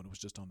USA, when it was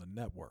just on the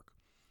network.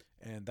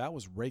 And that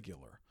was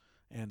regular.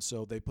 And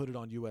so they put it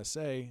on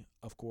USA,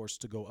 of course,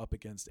 to go up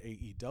against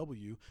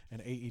AEW,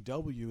 and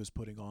AEW is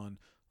putting on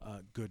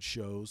good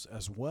shows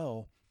as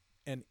well.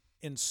 And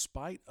in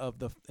spite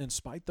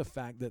the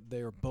fact that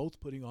they're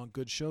both putting on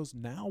good shows,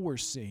 now we're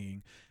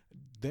seeing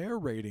their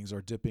ratings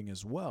are dipping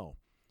as well.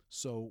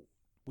 So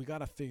we got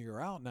to figure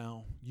out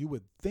now. You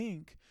would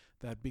think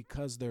that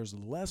because there's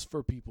less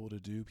for people to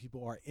do,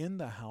 people are in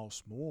the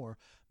house more,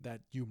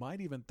 that you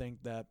might even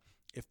think that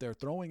if they're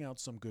throwing out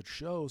some good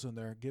shows and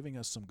they're giving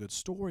us some good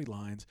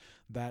storylines,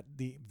 that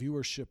the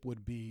viewership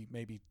would be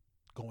maybe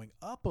going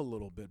up a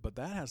little bit. But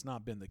that has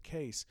not been the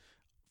case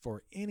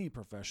for any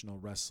professional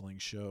wrestling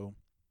show.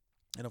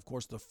 And of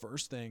course, the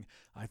first thing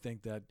I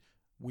think that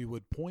we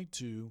would point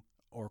to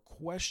or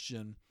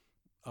question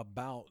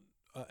about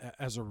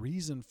as a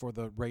reason for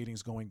the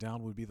ratings going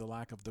down would be the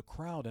lack of the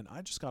crowd. And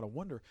I just got to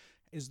wonder,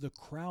 is the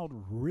crowd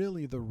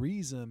really the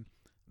reason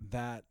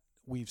that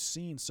we've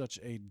seen such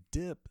a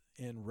dip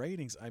in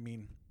ratings? I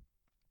mean,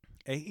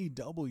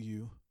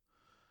 AEW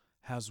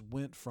has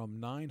went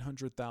from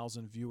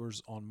 900,000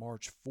 viewers on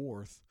March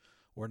 4th,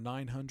 or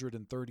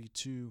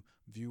 932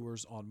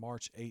 viewers on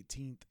March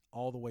 18th,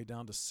 all the way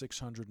down to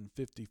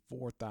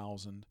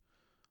 654,000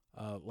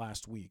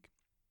 last week.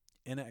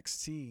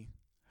 NXT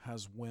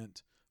has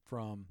went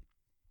from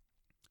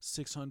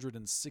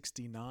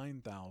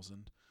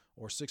 669,000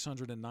 or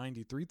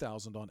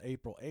 693,000 on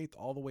April 8th,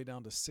 all the way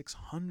down to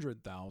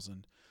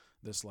 600,000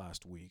 this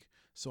last week.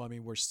 So, I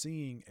mean, we're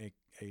seeing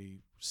a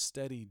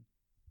steady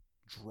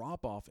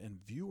drop-off in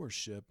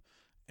viewership,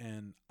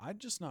 and I'm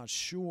just not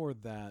sure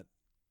that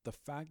the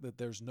fact that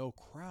there's no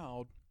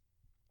crowd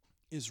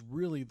is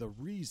really the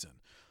reason.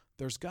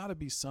 There's got to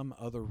be some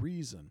other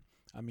reason.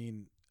 I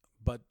mean,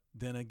 but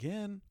then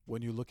again,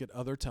 when you look at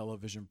other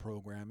television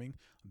programming,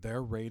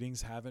 their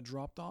ratings haven't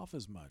dropped off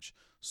as much.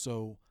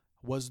 So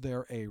was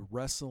there a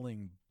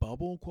wrestling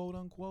bubble, quote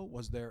unquote?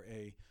 Was there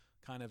a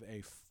kind of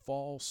a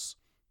false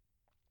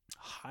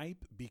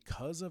hype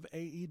because of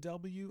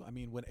AEW? I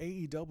mean, when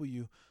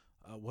AEW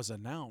was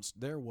announced,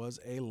 there was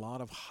a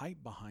lot of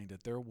hype behind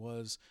it. There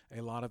was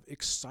a lot of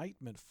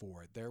excitement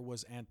for it. There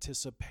was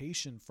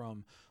anticipation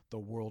from the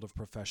world of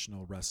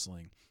professional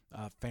wrestling.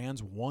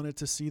 Fans wanted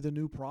to see the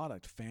new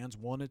product. Fans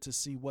wanted to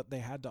see what they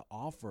had to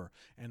offer.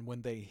 And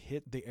when they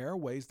hit the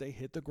airways, they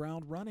hit the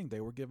ground running.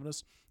 They were giving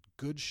us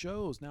good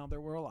shows. Now,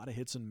 there were a lot of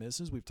hits and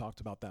misses. We've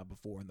talked about that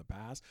before in the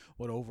past.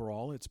 But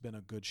overall, it's been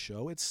a good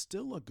show. It's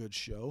still a good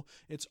show.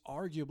 It's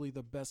arguably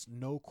the best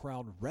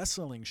no-crowd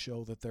wrestling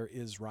show that there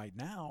is right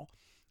now.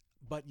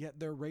 But yet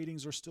their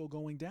ratings are still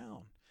going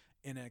down.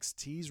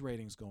 NXT's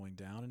ratings going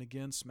down. And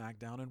again,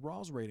 SmackDown and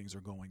Raw's ratings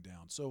are going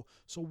down. So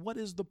what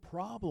is the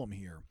problem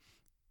here?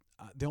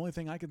 The only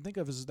thing I can think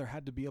of is there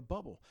had to be a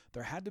bubble.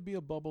 There had to be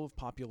a bubble of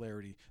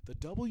popularity. The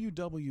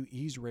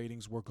WWE's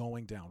ratings were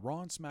going down.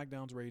 Raw and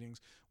SmackDown's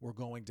ratings were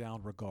going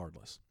down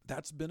regardless.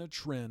 That's been a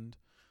trend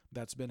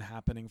that's been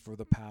happening for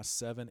the past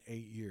 7-8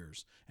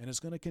 years. And it's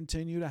going to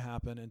continue to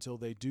happen until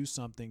they do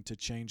something to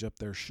change up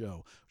their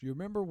show. Do you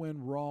remember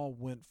when Raw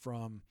went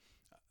from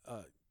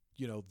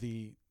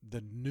the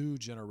new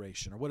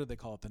generation, or what did they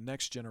call it, the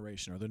next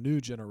generation or the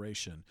new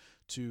generation,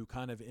 to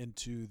kind of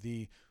into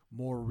the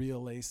more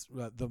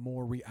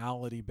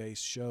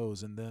reality-based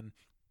shows? And then,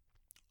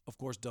 of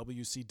course,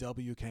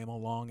 WCW came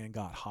along and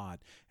got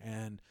hot,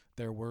 and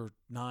there were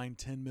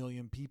 9-10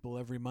 million people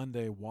every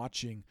Monday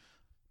watching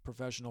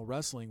professional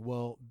wrestling.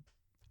 Well,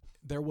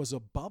 there was a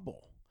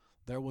bubble.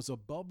 There was a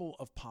bubble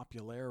of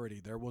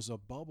popularity. There was a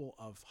bubble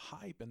of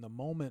hype. And the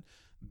moment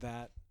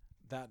that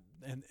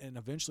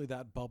eventually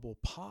that bubble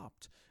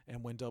popped,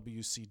 and when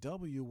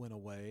WCW went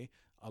away,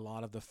 a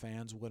lot of the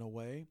fans went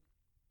away.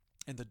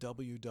 And the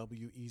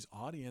WWE's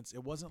audience,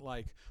 it wasn't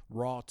like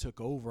Raw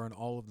took over and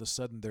all of a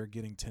sudden they're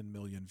getting 10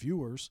 million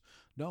viewers.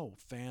 No,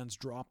 fans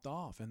dropped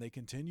off, and they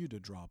continued to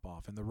drop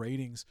off, and the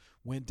ratings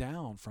went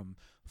down from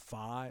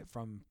 5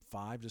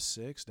 to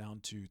 6 down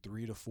to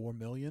 3 to 4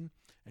 million,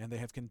 and they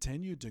have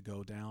continued to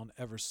go down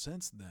ever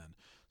since then.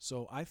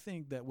 So I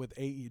think that with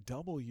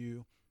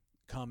AEW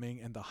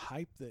coming and the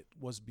hype that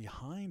was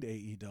behind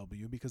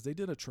AEW, because they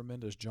did a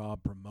tremendous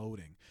job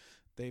promoting.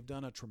 They've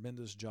done a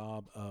tremendous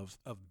job of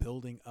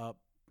building up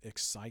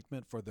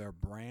excitement for their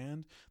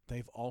brand.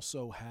 They've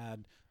also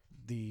had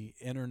the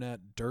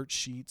internet dirt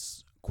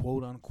sheets,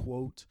 quote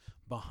unquote,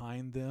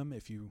 behind them.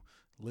 If you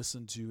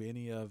listen to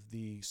any of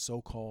the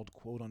so-called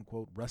quote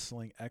unquote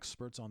wrestling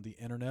experts on the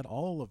internet,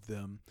 all of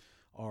them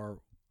are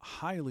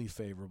highly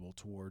favorable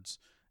towards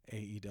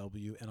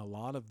AEW, and a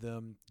lot of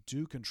them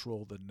do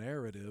control the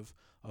narrative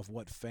of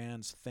what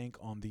fans think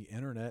on the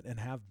internet and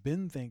have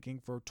been thinking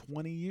for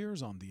 20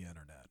 years on the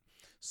internet.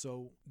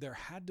 So there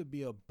had to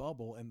be a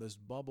bubble, and this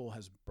bubble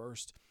has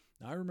burst.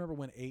 Now, I remember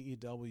when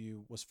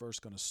AEW was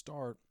first going to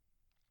start,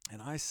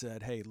 and I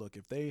said, hey, look,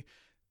 if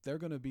they're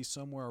going to be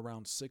somewhere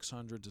around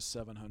 600 to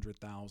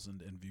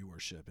 700,000 in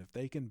viewership. If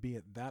they can be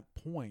at that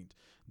point,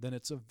 then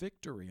it's a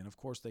victory. And of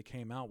course, they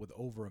came out with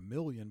over 1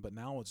 million, but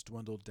now it's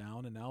dwindled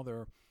down, and now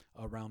they're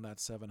around that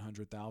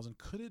 700,000.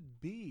 Could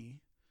it be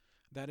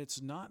that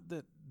it's not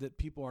that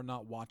people are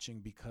not watching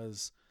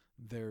because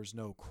there's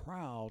no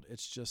crowd?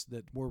 It's just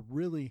that we're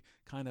really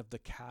kind of, the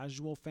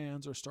casual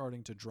fans are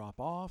starting to drop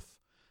off,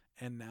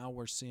 and now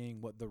we're seeing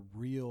what the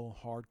real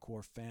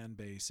hardcore fan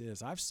base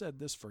is. I've said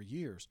this for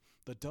years.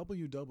 The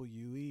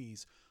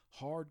WWE's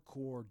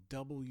hardcore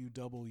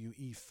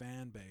WWE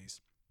fan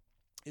base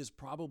is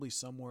probably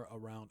somewhere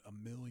around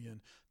 1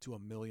 million to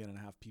 1.5 million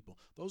people.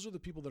 Those are the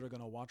people that are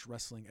going to watch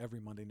wrestling every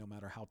Monday, no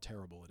matter how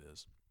terrible it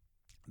is.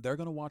 They're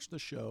going to watch the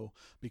show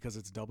because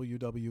it's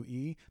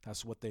WWE.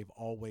 That's what they've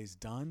always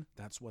done.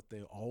 That's what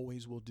they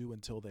always will do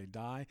until they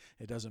die.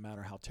 It doesn't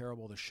matter how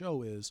terrible the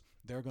show is.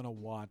 They're going to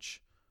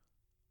watch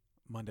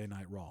Monday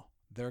Night Raw.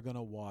 They're going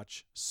to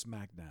watch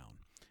SmackDown.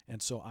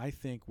 And so I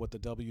think what the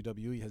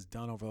WWE has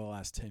done over the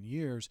last 10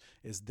 years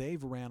is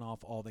they've ran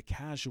off all the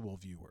casual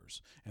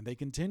viewers, and they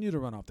continue to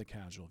run off the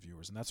casual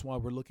viewers. And that's why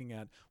we're looking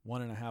at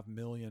 1.5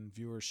 million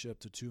viewership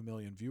to 2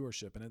 million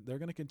viewership. And they're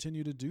going to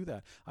continue to do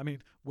that. I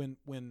mean,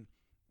 when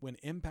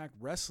Impact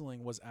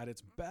Wrestling was at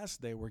its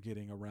best, they were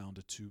getting around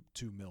a 2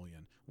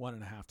 million,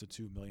 1.5 to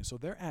 2 million. So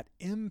they're at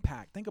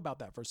Impact. Think about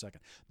that for a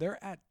second.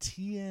 They're at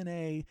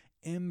TNA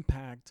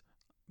Impact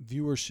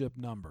viewership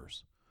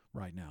numbers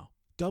right now.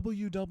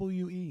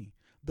 WWE,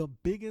 the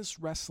biggest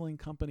wrestling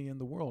company in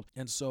the world.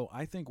 And so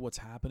I think what's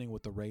happening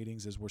with the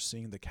ratings is we're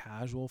seeing the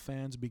casual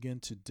fans begin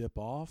to dip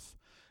off,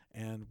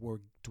 and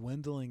we're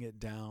dwindling it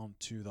down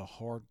to the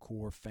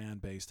hardcore fan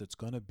base that's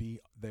going to be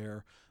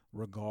there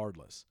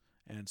regardless.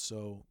 And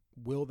so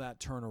will that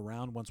turn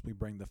around once we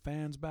bring the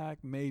fans back?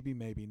 Maybe,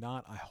 maybe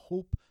not. I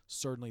hope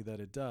certainly that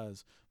it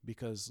does,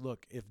 because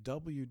look, if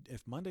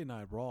Monday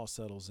Night Raw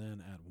settles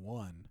in at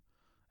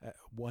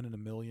 1 in a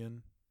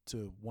million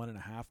to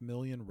 1.5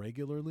 million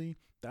regularly,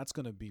 that's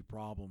going to be a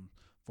problem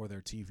for their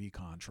TV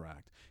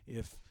contract.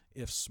 If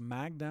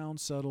SmackDown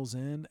settles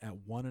in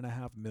at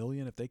 1.5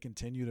 million, if they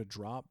continue to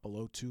drop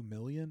below 2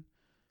 million,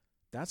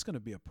 that's going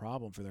to be a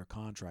problem for their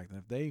contract. And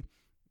if they,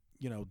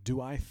 do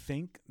I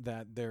think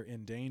that they're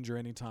in danger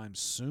anytime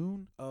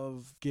soon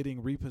of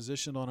getting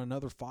repositioned on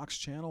another Fox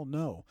channel?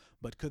 No.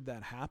 But could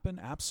that happen?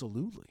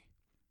 Absolutely.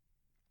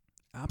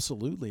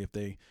 Absolutely, if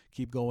they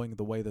keep going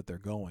the way that they're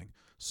going.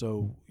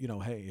 So,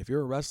 hey, if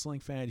you're a wrestling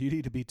fan, you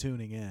need to be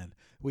tuning in.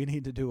 We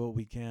need to do what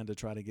we can to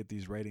try to get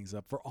these ratings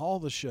up for all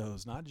the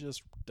shows, not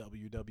just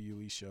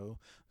WWE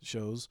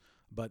shows,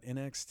 but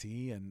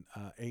NXT and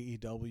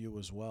AEW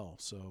as well.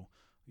 So,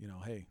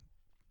 hey,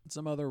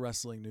 some other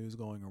wrestling news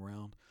going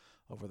around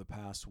over the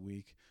past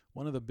week.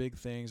 One of the big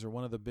things, or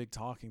one of the big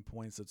talking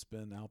points that's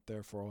been out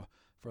there for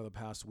the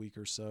past week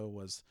or so,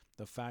 was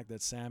the fact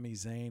that Sami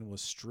Zayn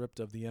was stripped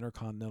of the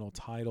Intercontinental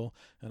title.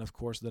 And of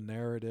course, the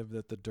narrative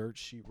that the dirt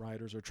sheet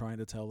writers are trying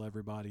to tell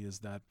everybody is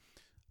that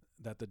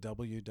the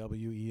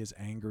WWE is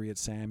angry at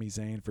Sami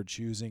Zayn for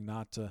choosing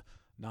not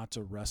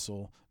to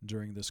wrestle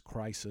during this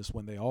crisis,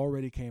 when they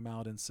already came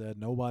out and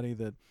said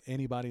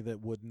anybody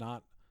that would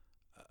not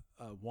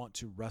want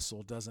to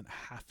wrestle doesn't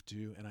have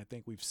to. And I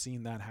think we've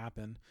seen that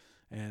happen.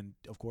 And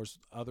of course,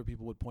 other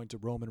people would point to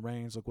Roman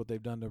Reigns. Look what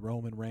they've done to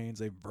Roman Reigns.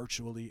 They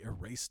virtually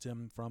erased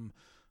him from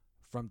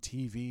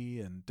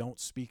TV and don't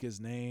speak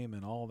his name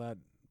and all that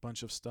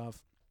bunch of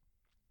stuff.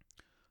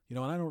 And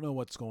I don't know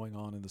what's going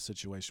on in the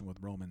situation with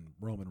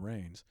Roman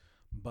Reigns,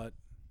 but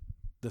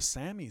the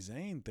Sami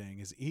Zayn thing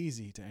is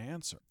easy to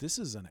answer. This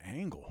is an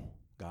angle,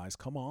 guys.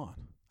 Come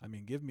on. I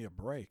mean, give me a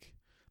break.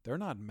 They're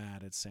not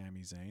mad at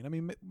Sami Zayn. I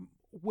mean,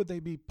 would they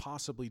be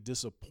possibly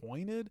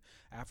disappointed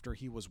after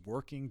he was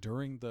working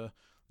during the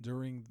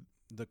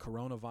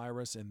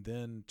coronavirus and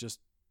then just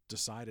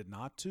decided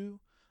not to?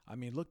 I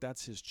mean, look,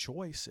 that's his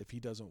choice. If he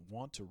doesn't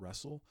want to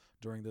wrestle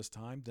during this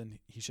time, then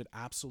he should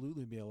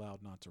absolutely be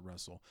allowed not to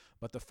wrestle.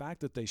 But the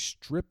fact that they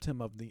stripped him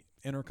of the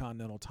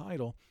Intercontinental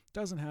title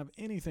doesn't have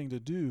anything to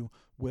do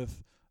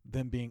with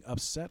them being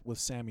upset with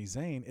Sami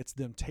Zayn. It's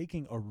them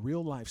taking a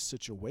real life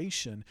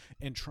situation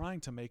and trying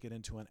to make it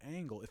into an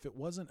angle. If it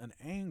wasn't an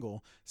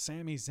angle,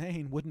 Sami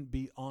Zayn wouldn't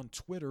be on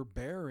Twitter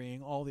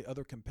burying all the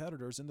other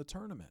competitors in the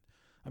tournament.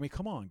 I mean,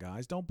 come on,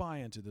 guys. Don't buy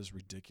into this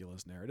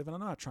ridiculous narrative. And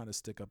I'm not trying to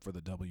stick up for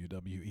the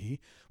WWE.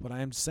 What I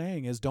am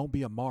saying is, don't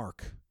be a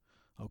mark.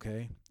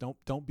 Okay?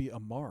 Don't be a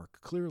mark.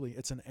 Clearly,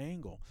 it's an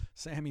angle.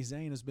 Sami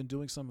Zayn has been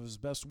doing some of his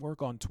best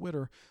work on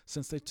Twitter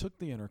since they took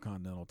the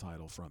Intercontinental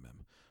title from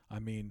him. I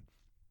mean,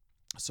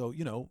 so,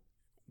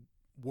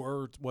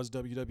 was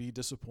WWE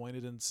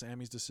disappointed in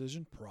Sami's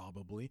decision?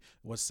 Probably.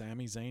 Was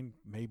Sami Zayn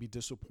maybe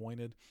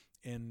disappointed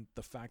in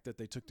the fact that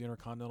they took the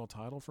Intercontinental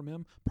title from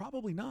him?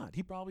 Probably not.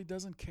 He probably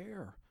doesn't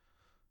care.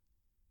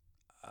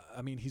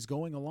 I mean, he's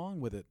going along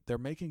with it. They're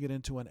making it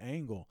into an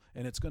angle,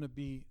 and it's going to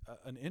be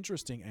an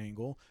interesting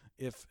angle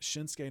if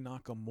Shinsuke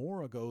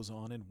Nakamura goes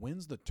on and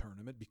wins the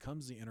tournament,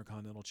 becomes the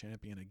Intercontinental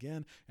Champion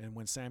again, and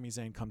when Sami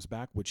Zayn comes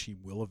back, which he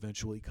will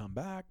eventually come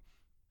back,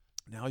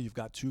 now you've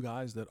got two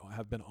guys that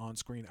have been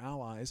on-screen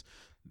allies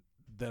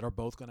that are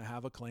both going to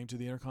have a claim to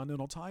the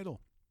Intercontinental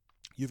title.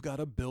 You've got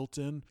a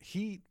built-in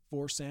heat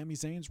for Sami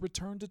Zayn's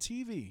return to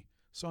TV.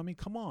 So, I mean,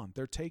 come on.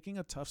 They're taking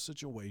a tough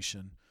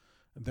situation.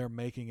 They're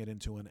making it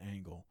into an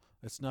angle.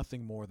 It's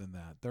nothing more than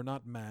that. They're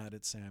not mad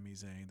at Sami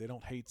Zayn. They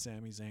don't hate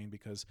Sami Zayn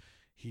because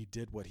he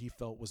did what he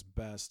felt was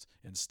best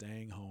in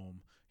staying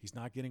home. He's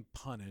not getting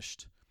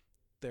punished.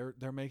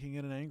 They're making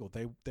it an angle.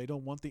 They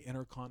don't want the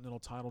Intercontinental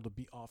title to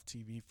be off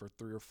TV for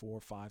 3 or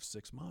 4, 5,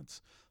 6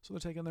 months. So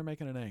they're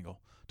making an angle.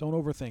 Don't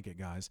overthink it,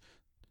 guys.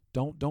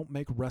 Don't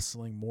make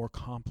wrestling more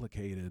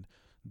complicated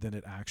than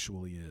it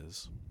actually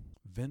is.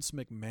 Vince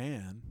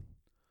McMahon,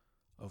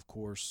 of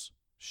course,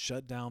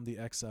 shut down the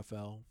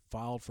XFL,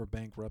 filed for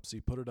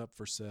bankruptcy, put it up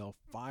for sale,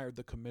 fired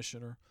the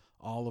commissioner,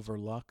 Oliver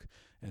Luck,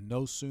 and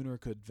no sooner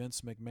could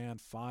Vince McMahon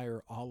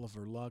fire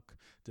Oliver Luck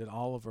did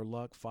Oliver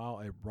Luck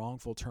file a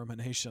wrongful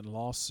termination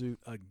lawsuit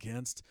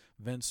against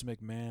Vince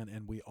McMahon,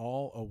 and we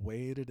all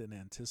awaited in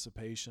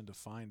anticipation to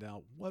find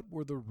out what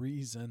were the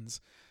reasons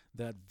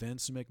that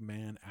Vince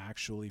McMahon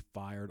actually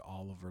fired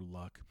Oliver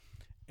Luck.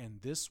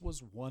 And this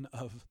was one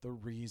of the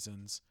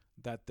reasons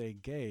that they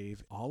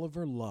gave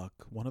Oliver Luck.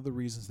 One of the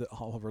reasons that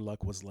Oliver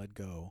Luck was let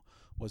go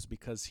was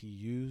because he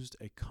used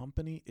a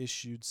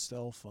company-issued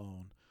cell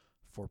phone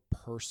for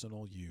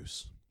personal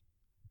use.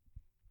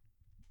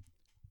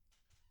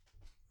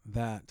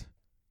 That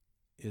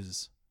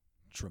is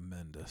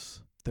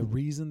tremendous. The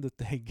reason that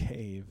they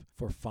gave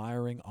for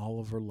firing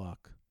Oliver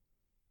Luck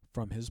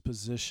from his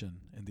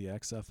position in the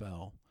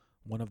XFL,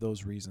 one of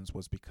those reasons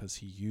was because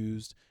he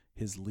used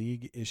his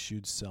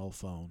league-issued cell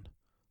phone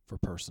for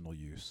personal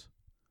use.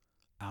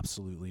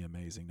 Absolutely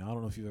amazing. Now, I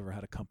don't know if you've ever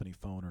had a company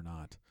phone or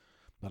not,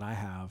 but I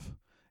have.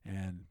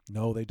 And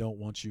no, they don't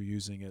want you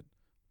using it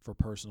for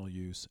personal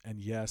use. And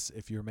yes,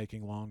 if you're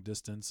making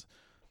long-distance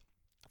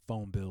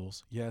phone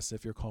bills, yes,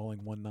 if you're calling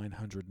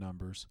 1-900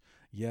 numbers,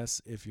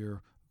 yes, if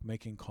you're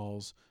making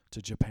calls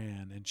to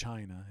Japan and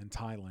China and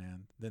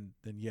Thailand, then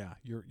yeah,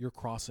 you're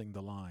crossing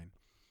the line.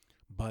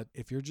 But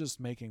if you're just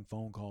making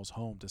phone calls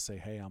home to say,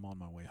 hey, I'm on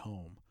my way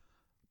home,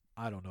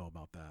 I don't know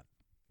about that.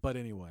 But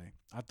anyway,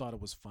 I thought it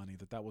was funny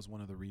that was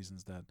one of the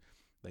reasons that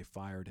they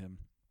fired him.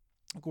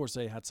 Of course,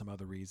 they had some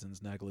other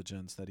reasons,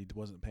 negligence, that he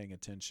wasn't paying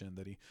attention,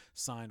 that he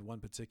signed one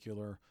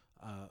particular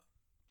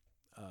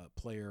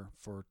player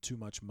for too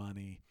much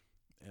money,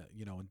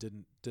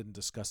 and didn't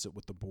discuss it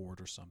with the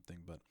board or something.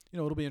 But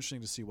it'll be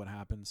interesting to see what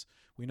happens.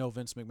 We know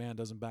Vince McMahon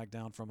doesn't back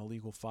down from a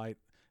legal fight,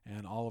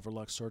 and Oliver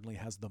Luck certainly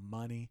has the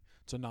money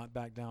to not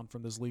back down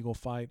from this legal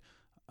fight.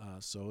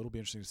 So it'll be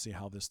interesting to see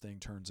how this thing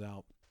turns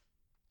out.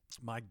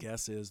 My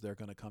guess is they're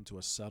going to come to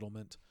a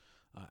settlement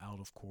out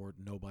of court.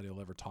 Nobody will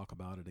ever talk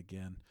about it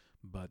again.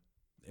 But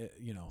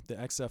the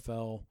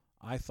XFL,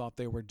 I thought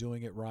they were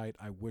doing it right.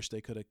 I wish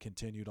they could have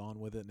continued on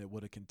with it, and it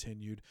would have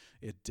continued.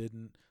 It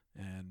didn't.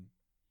 And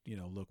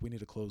look, we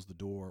need to close the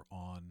door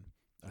on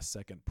a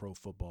second pro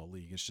football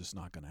league. It's just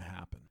not going to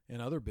happen.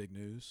 In other big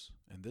news,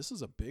 and this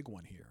is a big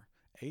one here,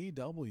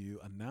 AEW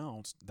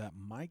announced that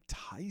Mike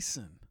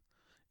Tyson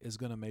is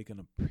going to make an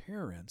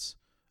appearance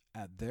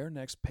at their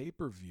next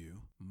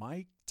pay-per-view.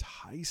 Mike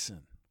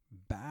Tyson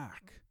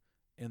back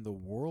in the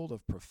world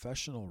of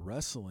professional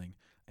wrestling,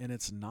 and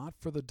it's not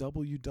for the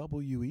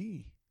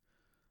WWE.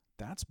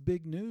 That's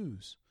big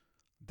news.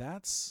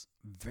 That's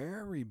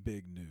very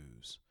big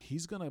news.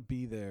 He's going to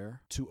be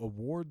there to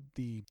award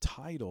the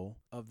title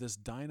of this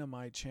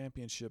Dynamite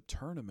Championship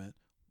tournament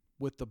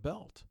with the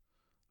belt.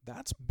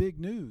 That's big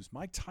news.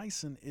 Mike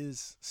Tyson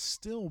is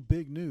still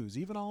big news.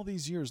 Even all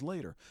these years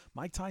later,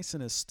 Mike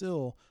Tyson is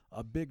still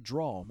a big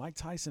draw. Mike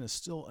Tyson is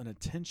still an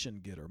attention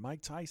getter.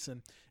 Mike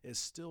Tyson is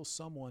still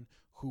someone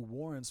who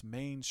warrants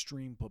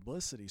mainstream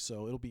publicity.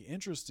 So it'll be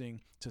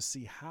interesting to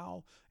see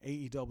how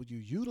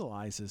AEW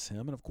utilizes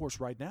him. And of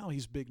course, right now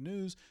he's big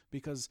news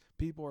because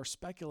people are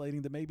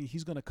speculating that maybe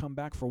he's going to come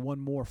back for one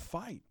more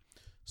fight.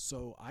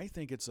 So I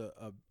think it's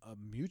a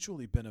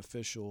mutually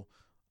beneficial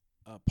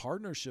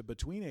partnership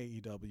between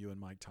AEW and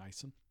Mike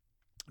Tyson.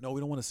 No,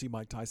 we don't want to see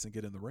Mike Tyson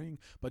get in the ring,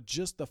 but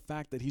just the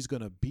fact that he's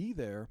going to be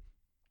there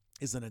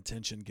is an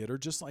attention getter,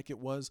 just like it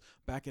was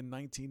back in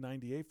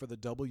 1998 for the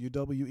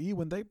WWE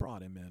when they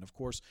brought him in. Of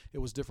course, it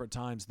was different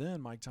times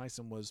then. Mike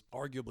Tyson was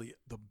arguably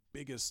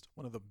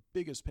one of the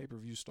biggest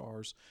pay-per-view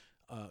stars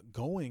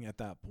going at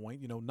that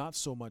point. Not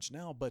so much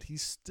now, but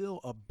he's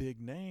still a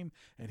big name,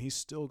 and he's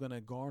still going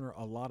to garner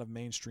a lot of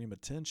mainstream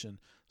attention.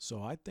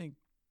 So I think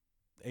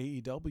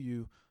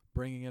AEW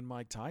bringing in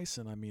Mike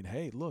Tyson, I mean,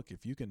 hey, look,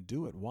 if you can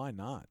do it, why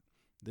not?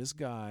 This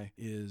guy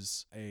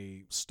is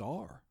a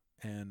star.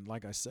 And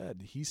like I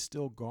said, he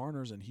still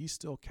garners and he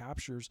still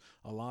captures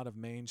a lot of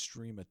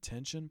mainstream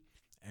attention.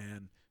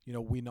 And,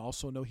 we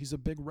also know he's a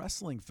big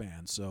wrestling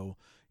fan. So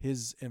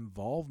his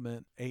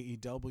involvement,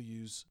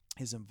 AEW's,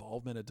 his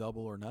involvement at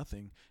Double or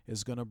Nothing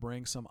is going to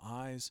bring some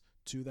eyes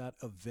to that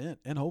event.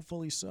 And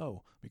hopefully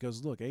so,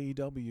 because look,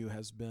 AEW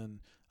has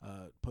been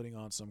putting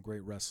on some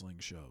great wrestling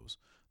shows.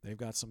 They've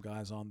got some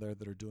guys on there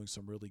that are doing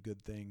some really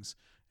good things.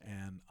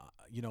 And,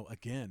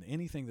 again,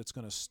 anything that's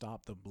going to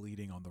stop the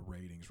bleeding on the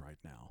ratings right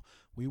now.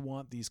 We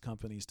want these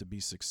companies to be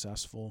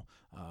successful,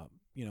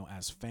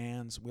 as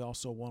fans. We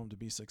also want them to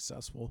be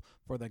successful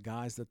for the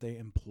guys that they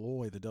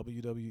employ. The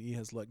WWE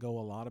has let go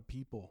a lot of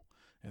people.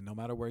 And no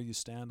matter where you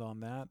stand on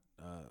that,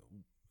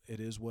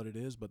 it is what it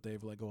is, but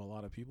they've let go a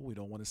lot of people. We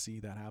don't want to see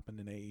that happen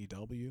in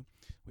AEW.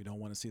 We don't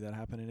want to see that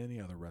happen in any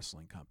other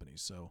wrestling company.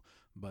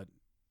 But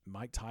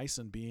Mike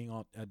Tyson being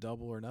at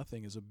Double or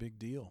Nothing is a big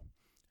deal,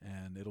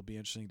 and it'll be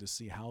interesting to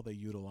see how they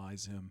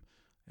utilize him,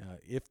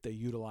 if they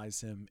utilize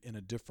him in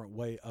a different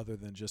way other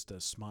than just a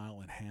smile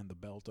and hand the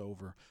belt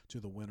over to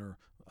the winner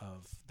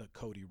of the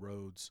Cody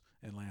Rhodes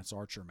and Lance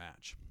Archer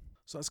match.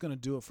 So that's going to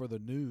do it for the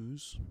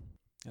news.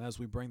 And as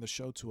we bring the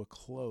show to a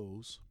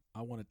close,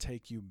 I want to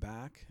take you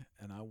back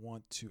and I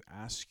want to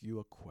ask you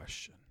a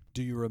question.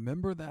 Do you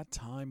remember that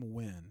time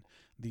when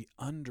The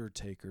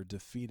Undertaker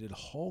defeated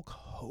Hulk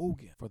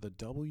Hogan for the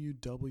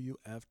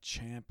WWF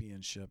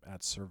Championship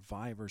at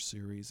Survivor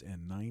Series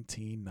in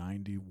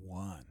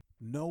 1991?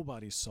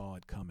 Nobody saw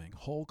it coming.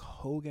 Hulk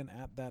Hogan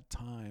at that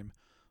time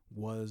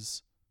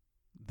was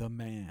the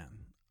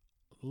man,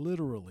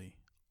 literally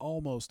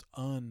almost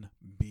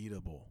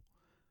unbeatable.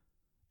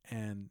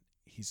 And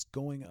he's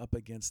going up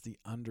against The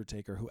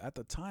Undertaker, who at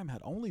the time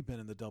had only been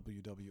in the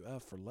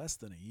WWF for less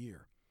than a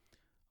year.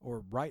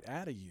 Or right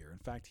at a year. In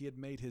fact, he had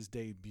made his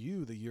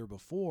debut the year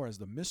before as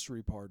the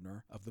mystery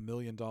partner of the $1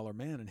 Million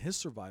Man in his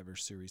Survivor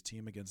Series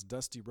team against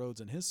Dusty Rhodes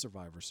and his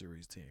Survivor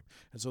Series team.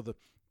 And so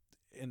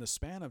in the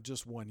span of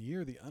just 1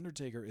 year, The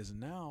Undertaker is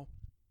now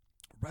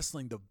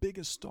wrestling the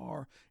biggest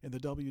star in the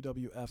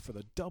WWF for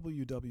the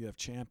WWF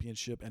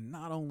Championship. And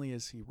not only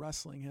is he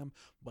wrestling him,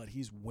 but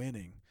he's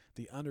winning.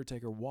 The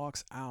Undertaker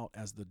walks out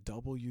as the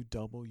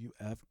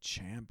WWF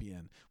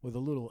Champion with a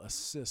little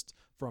assist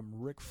from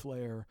Ric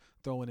Flair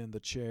throwing in the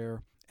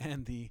chair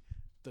and the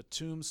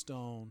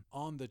tombstone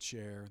on the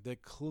chair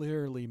that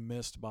clearly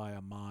missed by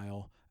a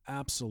mile.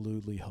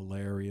 Absolutely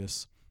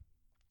hilarious.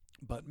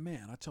 But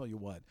man, I tell you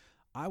what,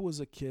 I was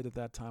a kid at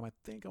that time. I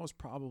think I was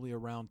probably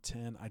around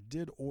 10. I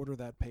did order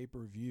that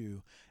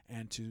pay-per-view,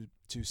 and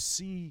to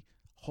see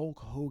Hulk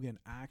Hogan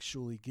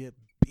actually get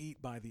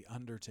beat by The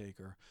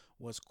Undertaker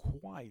was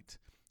quite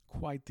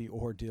the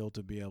ordeal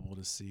to be able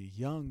to see.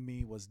 Young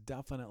me was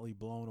definitely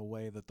blown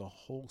away that the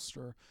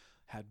Hulkster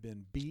had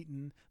been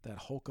beaten, that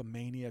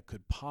Hulkamania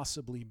could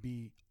possibly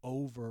be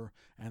over,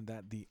 and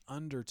that The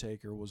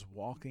Undertaker was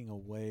walking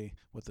away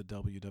with the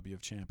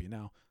WWF champion.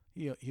 Now,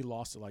 he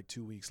lost it like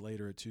 2 weeks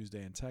later at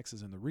Tuesday in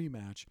Texas in the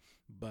rematch,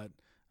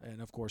 and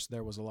of course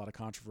there was a lot of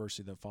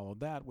controversy that followed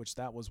that, which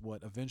that was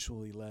what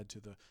eventually led to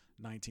the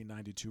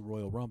 1992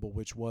 Royal Rumble,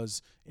 which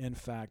was in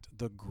fact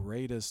the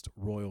greatest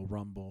Royal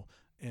Rumble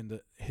in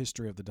the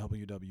history of the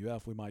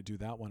WWF. We might do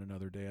that one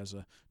another day as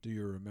a Do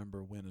You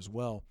Remember win as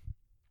well.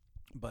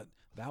 But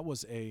that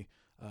was a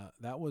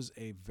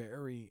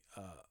very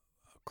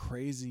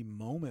crazy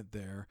moment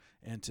there,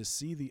 and to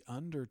see The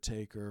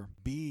Undertaker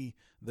be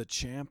the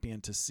champion,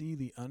 to see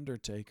The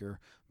Undertaker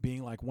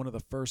being like one of the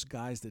first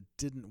guys that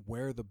didn't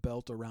wear the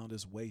belt around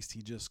his waist,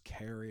 he just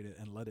carried it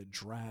and let it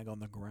drag on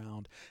the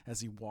ground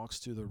as he walks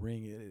to the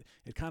ring.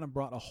 It kind of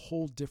brought a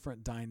whole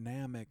different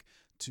dynamic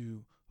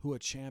to who a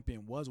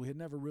champion was. We had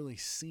never really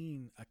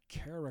seen a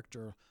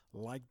character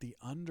like The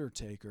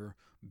Undertaker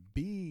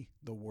be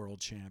the world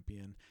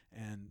champion,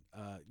 and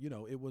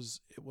it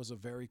was a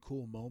very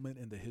cool moment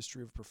in the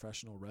history of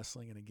professional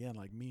wrestling. And again,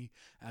 like me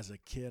as a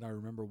kid, I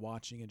remember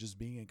watching and just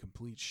being in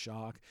complete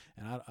shock.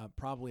 And I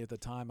probably at the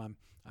time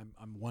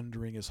I'm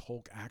wondering, is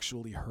Hulk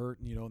actually hurt?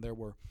 And there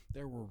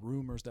were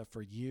rumors that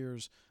for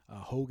years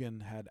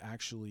Hogan had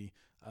actually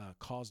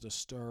caused a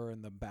stir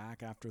in the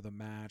back after the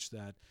match,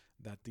 that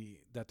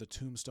the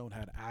tombstone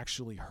had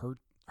actually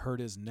hurt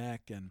his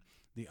neck, and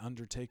The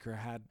Undertaker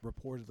had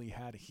reportedly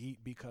had heat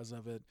because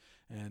of it.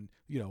 And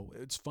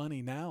it's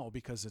funny now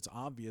because it's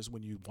obvious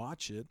when you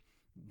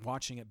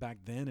watching it back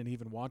then and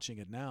even watching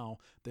it now,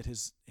 that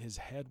his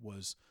head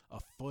was a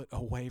foot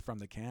away from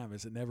the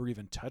canvas. It never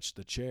even touched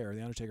the chair.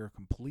 The Undertaker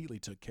completely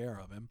took care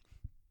of him.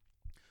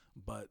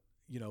 But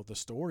the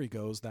story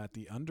goes that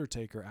The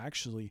Undertaker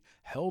actually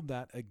held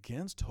that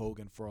against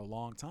Hogan for a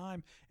long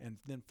time. And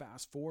then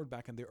fast forward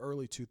back in the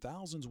early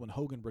 2000s when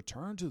Hogan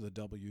returned to the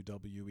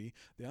WWE,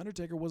 The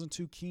Undertaker wasn't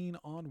too keen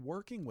on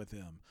working with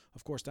him.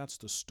 Of course, that's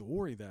the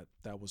story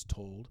that was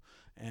told.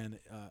 And,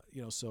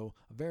 so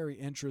a very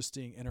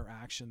interesting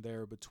interaction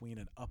there between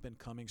an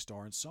up-and-coming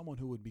star and someone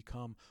who would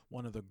become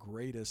one of the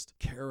greatest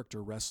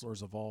character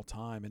wrestlers of all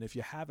time. And if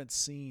you haven't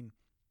seen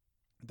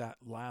that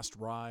Last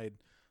Ride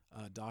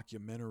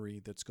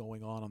documentary that's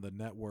going on the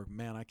network,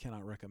 man, I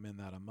cannot recommend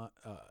that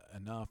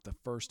enough. The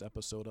first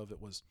episode of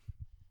it was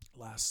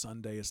last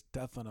Sunday. It's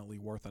definitely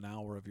worth an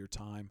hour of your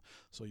time,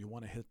 so you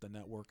want to hit the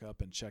network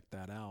up and check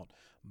that out.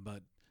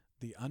 But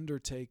The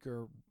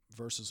Undertaker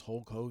versus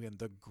Hulk Hogan,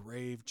 the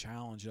grave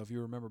challenge. If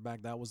you remember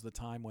back, that was the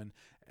time when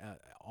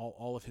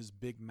all of his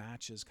big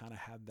matches kind of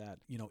had that,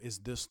 is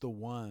this the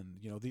one?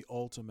 The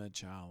Ultimate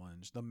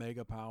Challenge, the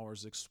Mega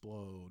Powers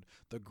Explode,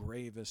 the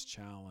Gravest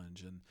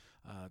Challenge. And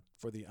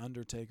for The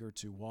Undertaker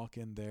to walk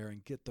in there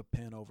and get the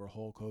pin over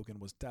Hulk Hogan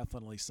was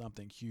definitely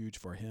something huge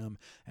for him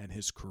and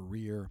his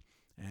career.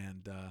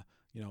 And,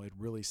 it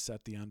really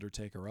set The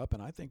Undertaker up,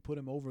 and I think put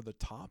him over the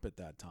top at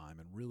that time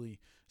and really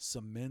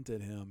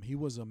cemented him.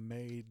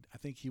 I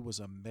think he was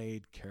a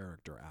made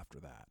character after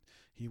that.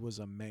 He was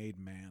a made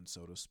man,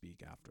 so to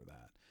speak, after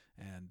that.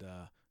 And,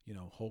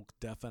 Hulk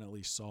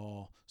definitely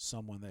saw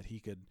someone that he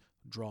could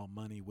draw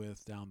money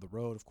with down the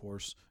road. Of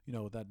course,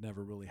 that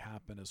never really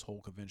happened, as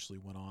Hulk eventually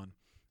went on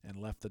and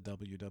left the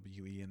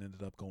WWE and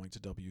ended up going to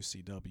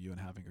WCW and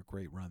having a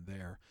great run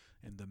there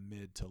in the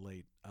mid to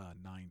late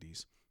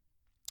 90s.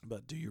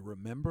 But do you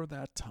remember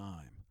that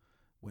time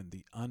when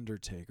The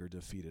Undertaker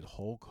defeated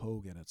Hulk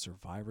Hogan at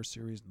Survivor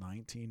Series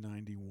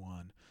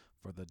 1991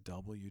 for the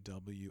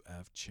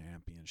WWF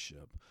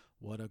Championship?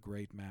 What a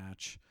great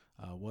match.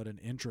 What an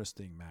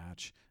interesting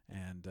match.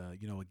 And,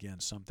 again,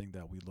 something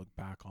that we look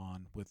back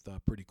on with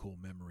pretty cool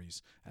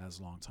memories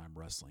as longtime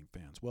wrestling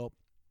fans. Well,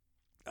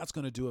 that's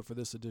going to do it for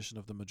this edition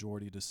of the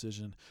Majority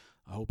Decision.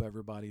 I hope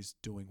everybody's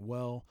doing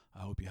well. I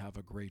hope you have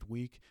a great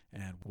week,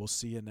 and we'll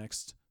see you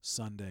next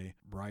Sunday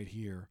right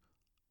here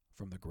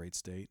from the great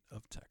state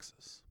of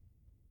Texas.